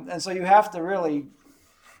 and so you have to really,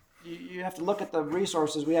 you have to look at the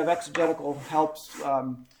resources. We have exegetical helps.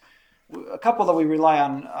 A couple that we rely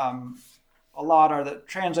on a lot are the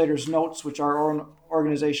Translators' Notes, which our own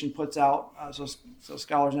organization puts out. So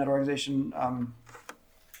Scholars Net organization,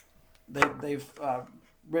 they've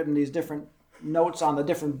written these different notes on the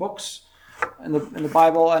different books in the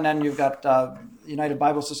Bible, and then you've got United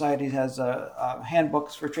Bible Society has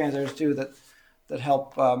handbooks for translators too that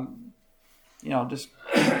help. Just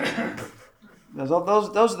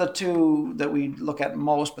those are the two that we look at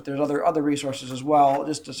most, but there's other resources as well,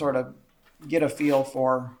 just to sort of get a feel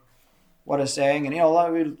for what it's saying. And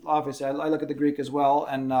obviously I look at the Greek as well,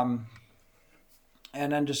 and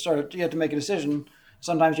then just sort of you have to make a decision.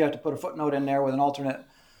 Sometimes you have to put a footnote in there with an alternate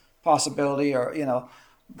possibility, or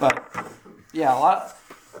but yeah, a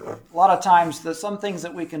lot of times there's some things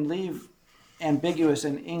that we can leave ambiguous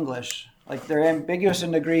in English, like they're ambiguous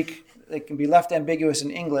in the Greek. They can be left ambiguous in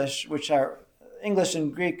English, which are English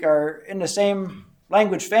and Greek are in the same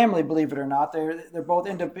language family, believe it or not. They're both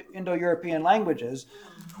Indo-European languages,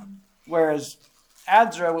 whereas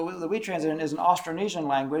Adzra, that we translate in, is an Austronesian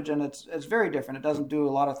language, and it's very different. It doesn't do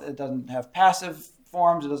it doesn't have passive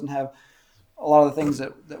forms. It doesn't have a lot of the things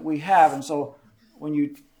that we have. And so when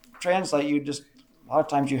you translate, a lot of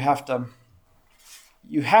times you have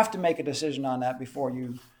to make a decision on that before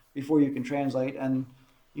you can translate, and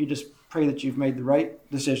you just pray that you've made the right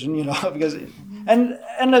decision, because and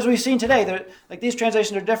as we've seen today, like these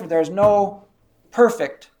translations are different. There's no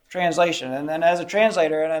perfect translation, and then as a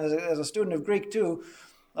translator and as a student of Greek too,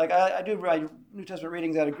 like I do write New Testament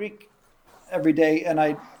readings out of Greek every day,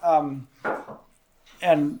 and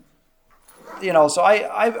so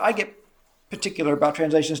I get particular about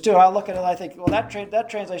translations too. I look at it and I think, well, that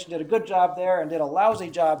translation did a good job there and did a lousy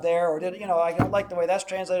job there, or I don't like the way that's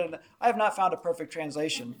translated. I have not found a perfect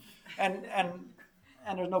translation, and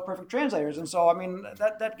there's no perfect translators, and so I mean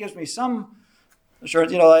that gives me some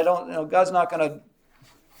assurance. God's not going to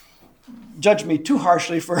judge me too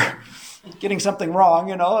harshly for getting something wrong,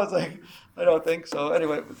 you know. It's like, I don't think so.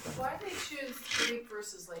 Anyway, Why do they choose Greek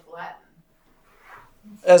versus like Latin?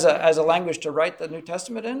 as a language to write the New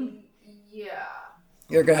Testament in, Yeah.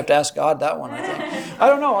 you're gonna have to ask God that one. I think. I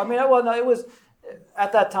don't know. I mean, it was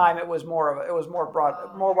at that time. It was more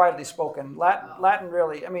broad, more widely spoken. Latin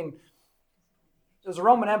really. I mean, it was a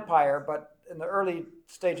Roman Empire, but in the early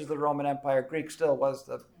stages of the Roman Empire, Greek still was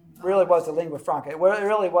the lingua franca. It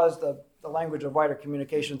really was the language of wider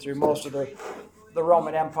communication through most of the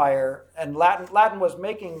Roman Empire. And Latin was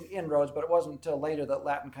making inroads, but it wasn't until later that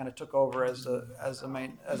Latin kind of took over as a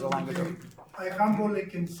language. I humbly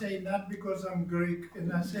can say, not because I'm Greek,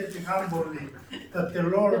 and I say it humbly, that the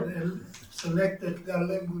Lord selected the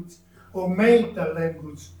language or made the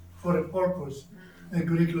language for a purpose, the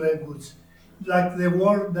Greek language. Like the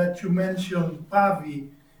word that you mentioned,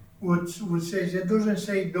 pavi, which says, it doesn't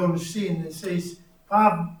say don't sin, it says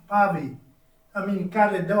pavi. I mean,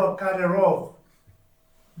 cut off,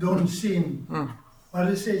 don't sin. But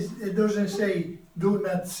it doesn't say do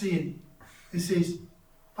not sin. It says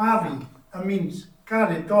pavi. I mean,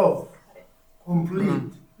 cut it off,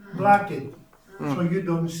 complete, block it, so you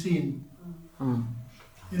don't sin. You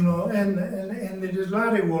know, and there's a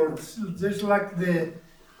lot of words, just like the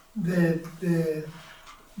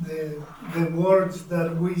words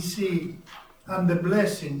that we see and the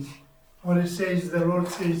blessings, when it says, the Lord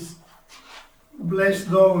says, bless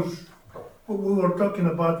those who we were talking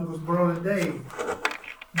about with Brother Dave.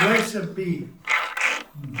 Blessed be.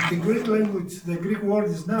 The Greek language, the Greek word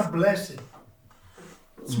is not blessed.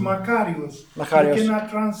 It's makarios. Makarios. You cannot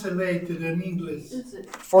translate it in English.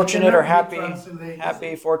 Fortunate or It happy, cannot be translated.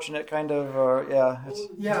 happy, fortunate, kind of, or yeah.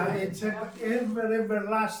 Yeah, it's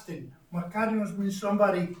everlasting. Makarios means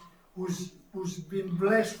somebody who's been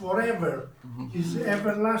blessed forever. It's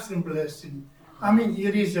everlasting blessing. I mean,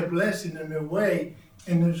 it is a blessing in a way,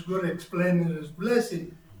 and it's good to explain it as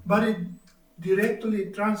blessing, but it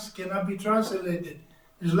directly cannot be translated.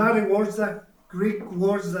 There's a lot of words Greek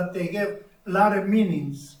words that they have a lot of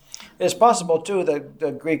meanings. It's possible too that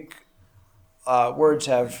the Greek words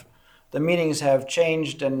the meanings have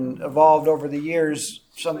changed and evolved over the years.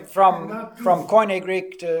 From Koine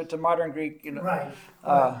Greek to modern Greek, you know. Right.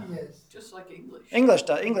 Yes. Just like English. English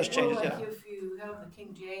changes. Well, Yeah. like if you have the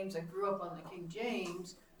King James, I grew up on the King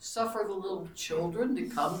James. Suffer the little children to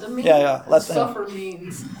come to me. Yeah. Let them Suffer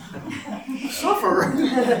means suffer.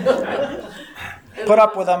 put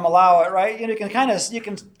up with them, allow it, right? You can kind of see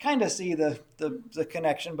the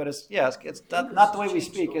connection, but it's not the way we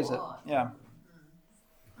speak, is it? Yeah.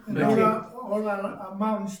 And all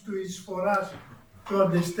amounts to is for us to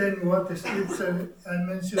understand what the scripture I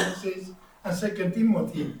mentioned says in 2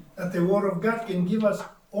 Timothy, that the Word of God can give us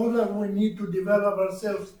all that we need to develop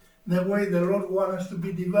ourselves the way the Lord wants us to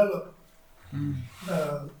be developed.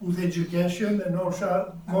 With education and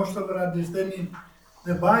also most of our understanding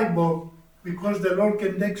the Bible, because the Lord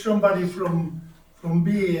can take somebody from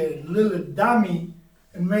be a little dummy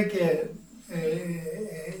and make a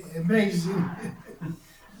amazing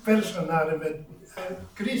person out of it, a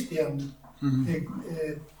Christian,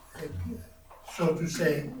 so to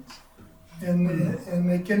say.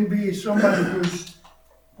 And it can be somebody who's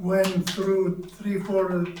went through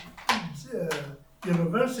 3-4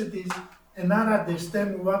 universities and not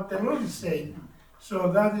understand what the Lord is saying.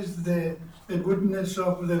 So that is the goodness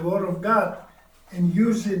of the Word of God and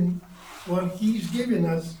using what He's given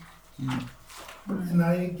us. And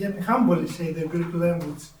I again humbly say the Greek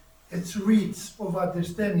language, it's rich of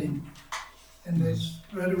understanding and it's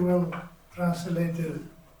very well translated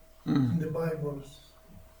in the Bibles.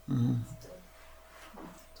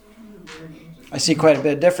 I see quite a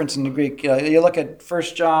bit of difference in the Greek. You look at 1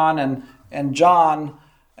 John and John,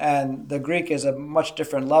 and the Greek is a much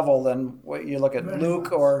different level than what you look at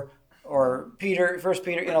Luke or Peter, 1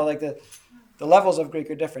 Peter. You know, like the levels of Greek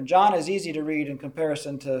are different. John is easy to read in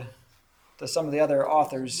comparison to some of the other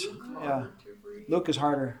authors. Yeah, Luke is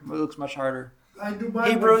harder. Luke's much harder.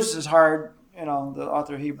 Hebrews is hard. You know, the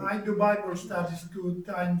author of Hebrews. I do Bible studies 2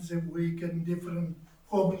 times a week in different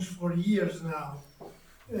homes for years now.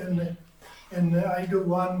 And I do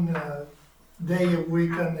one day a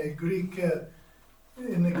week on the Greek,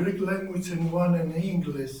 in the Greek language and one in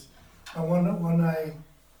English. And when I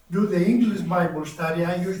do the English Bible study,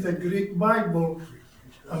 I use the Greek Bible.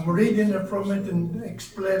 I'm reading it from it and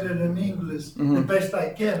explain it in English the best I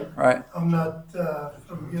can. Right. I'm not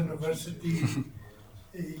from university,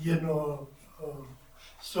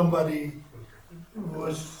 somebody who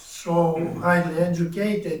was so highly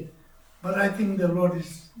educated. But I think the Lord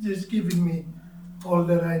is just giving me all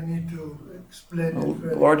that I need to explain it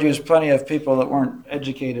very Lord used plenty of people that weren't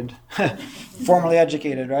educated, formally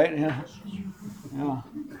educated, right? Yeah. Yeah.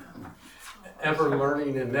 Ever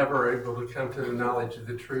learning and never able to come to the knowledge of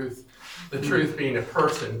the truth being a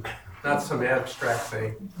person, not some abstract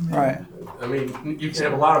thing. Right. I mean, you can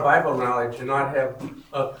have a lot of Bible knowledge and not have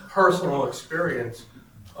a personal experience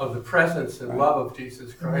of the presence and love of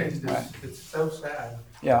Jesus Christ. It's so sad.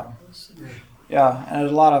 Yeah. Yeah. And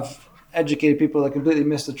there's a lot of educated people that completely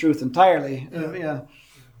miss the truth entirely. Yeah.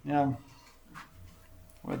 Yeah.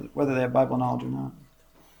 Whether they have Bible knowledge or not.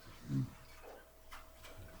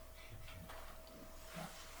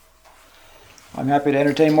 I'm happy to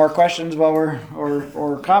entertain more questions while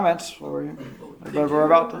or comments while we're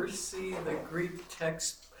about to. See the Greek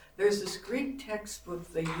text. There's this Greek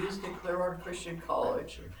textbook they used at Clearwater Christian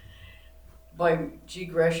College by G.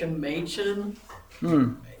 Gresham Machen.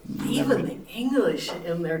 Even the English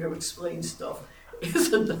in there to explain stuff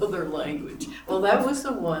is another language. Well, that was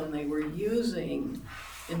the one they were using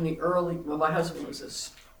in the early. Well, my husband was a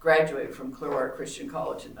graduate from Clearwater Christian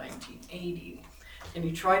College in 1980. And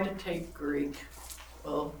he tried to take Greek.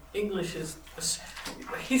 Well, English is,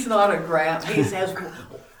 he's not a he has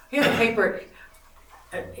a paper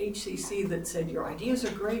at HCC that said, your ideas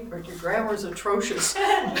are great, but your grammar is atrocious.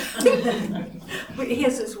 But he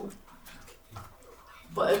has this,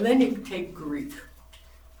 and then you take Greek.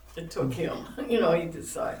 It took him, he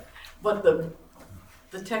decided. But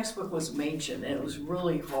the textbook was Machen, and it was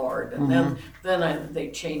really hard. And then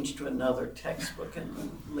they changed to another textbook in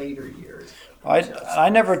later years. I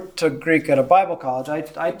never took Greek at a Bible college.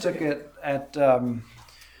 I took it at a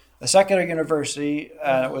secular university.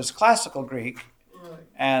 It was classical Greek,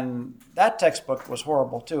 and that textbook was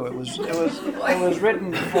horrible too. It was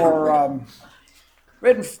written for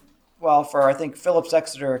for I think Phillips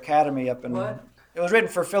Exeter Academy up in. What? It was written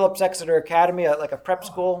for Phillips Exeter Academy, like a prep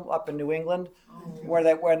school up in New England,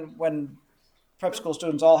 where when prep school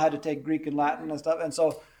students all had to take Greek and Latin and stuff, and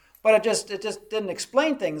so. But it just didn't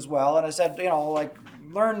explain things well, and I said, like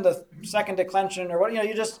learn the second declension or what,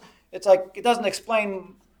 it's like it doesn't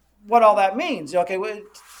explain what all that means. Okay,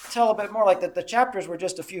 tell a bit more. Like the chapters were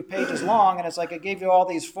just a few pages long, and it's like it gave you all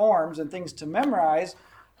these forms and things to memorize,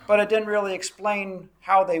 but it didn't really explain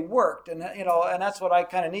how they worked, and and that's what I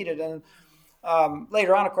kind of needed. And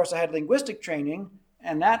later on, of course, I had linguistic training,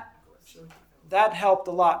 and that helped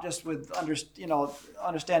a lot just with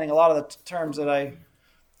understanding a lot of the terms that I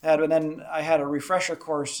had. And then I had a refresher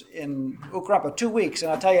course in Ukrapa, 2 weeks,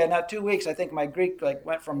 and I'll tell you, in that 2 weeks, I think my Greek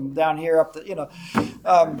went from down here up to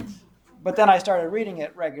but then I started reading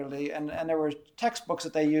it regularly, and there were textbooks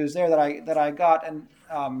that they used there that I got, and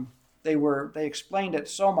they explained it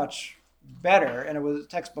so much better, and it was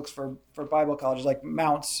textbooks for Bible colleges, like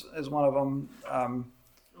Mounts is one of them.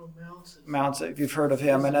 Mounts, if you've heard of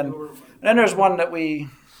him, and then there's one that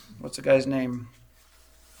what's the guy's name?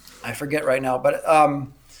 I forget right now, but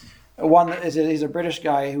he's a British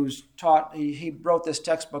guy who's taught. He wrote this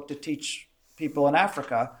textbook to teach people in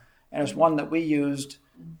Africa, and it's one that we used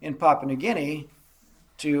in Papua New Guinea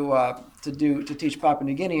to teach Papua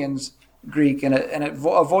New Guineans Greek, and it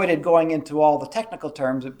avoided going into all the technical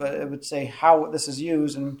terms, but it would say how this is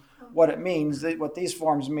used and what it means, what these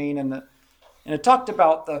forms mean, and it talked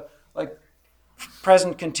about the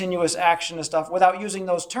present continuous action and stuff without using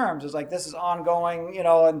those terms. It's like this is ongoing,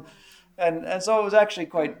 and so it was actually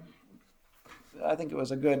quite. I think it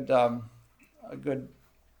was a good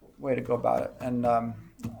way to go about it, and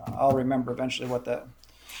I'll remember eventually what the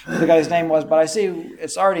guy's name was. But I see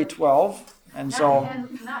it's already 12, and so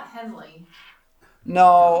not Henley.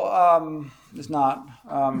 No, it's not.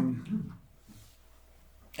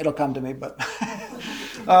 It'll come to me, but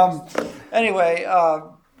anyway.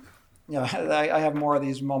 I have more of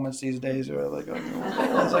these moments these days where I have a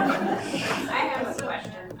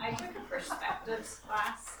question. I took a perspectives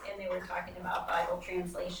class, and they were talking about Bible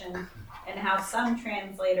translation and how some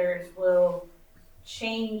translators will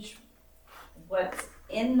change what's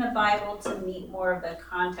in the Bible to meet more of the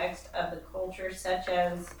context of the culture, such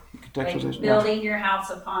as building your house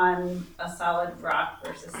upon a solid rock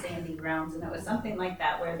versus sandy grounds. And it was something like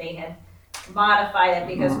that where they had modified it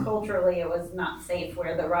because culturally it was not safe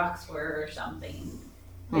where the rocks were or something.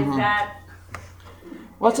 Is that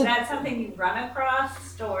something you run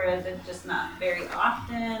across, or is it just not very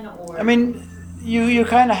often? Or I mean, you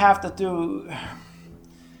kind of have to do.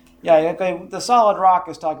 Yeah, okay. The solid rock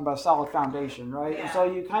is talking about a solid foundation, right? Yeah. And so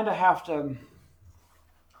you kind of have to.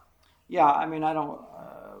 Yeah, I mean, I don't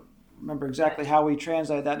remember exactly how we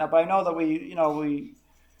translated that now, but I know that we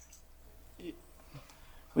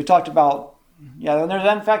talked about, and there's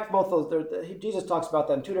in fact both those. Jesus talks about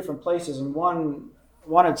that in two different places, and one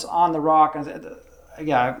one it's on the rock, and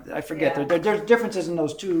I forget. Yeah. There's differences in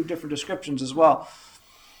those two different descriptions as well.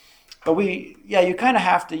 But you kind of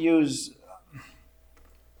have to use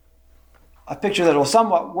a picture that will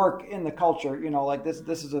somewhat work in the culture. Like this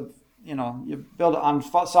is you build it on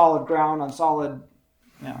solid ground, on solid.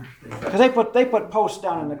 Because they put posts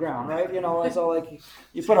down in the ground, right? So like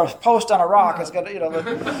you put a post on a rock, it's got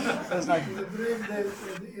it's like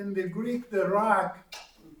In the Greek, the rock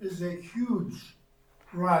is a huge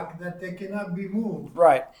rock that they cannot be moved.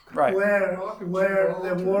 right. Where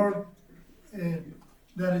the word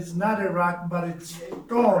that is not a rock but it's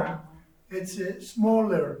stone, it's a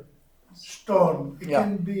smaller stone. It Yeah.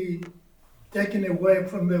 can be taken away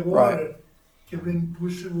from the water. Can be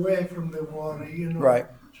pushed away from the water. Right.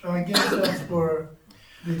 So I guess that's where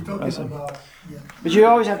they're talking about. Yeah. But you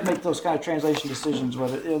always have to make those kind of translation decisions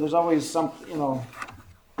with it. There's always some,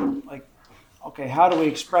 like, okay, how do we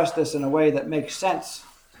express this in a way that makes sense,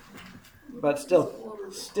 but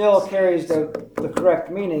still carries the correct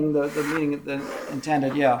meaning, the meaning the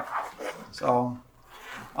intended. Yeah. So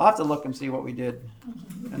I'll have to look and see what we did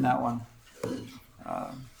in that one.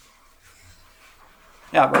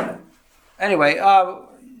 But anyway,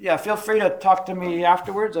 feel free to talk to me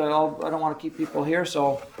afterwards. I don't want to keep people here,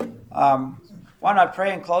 so why not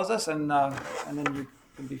pray and close us, and then you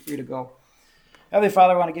can be free to go. Heavenly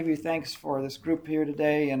Father, I want to give you thanks for this group here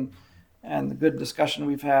today and the good discussion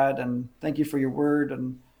we've had, and thank you for your word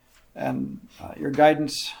and your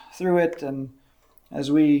guidance through it, and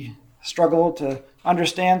as we struggle to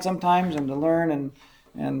understand sometimes and to learn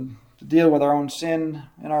and to deal with our own sin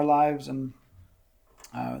in our lives. And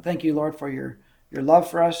thank you, Lord, for your love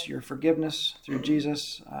for us, your forgiveness through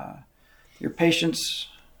Jesus, your patience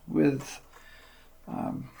with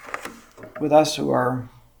us who are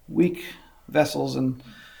weak vessels. And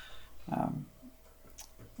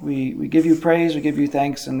we give you praise, we give you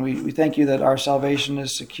thanks, and we thank you that our salvation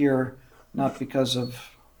is secure, not because of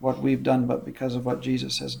what we've done, but because of what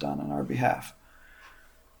Jesus has done on our behalf.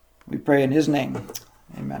 We pray in his name. Amen.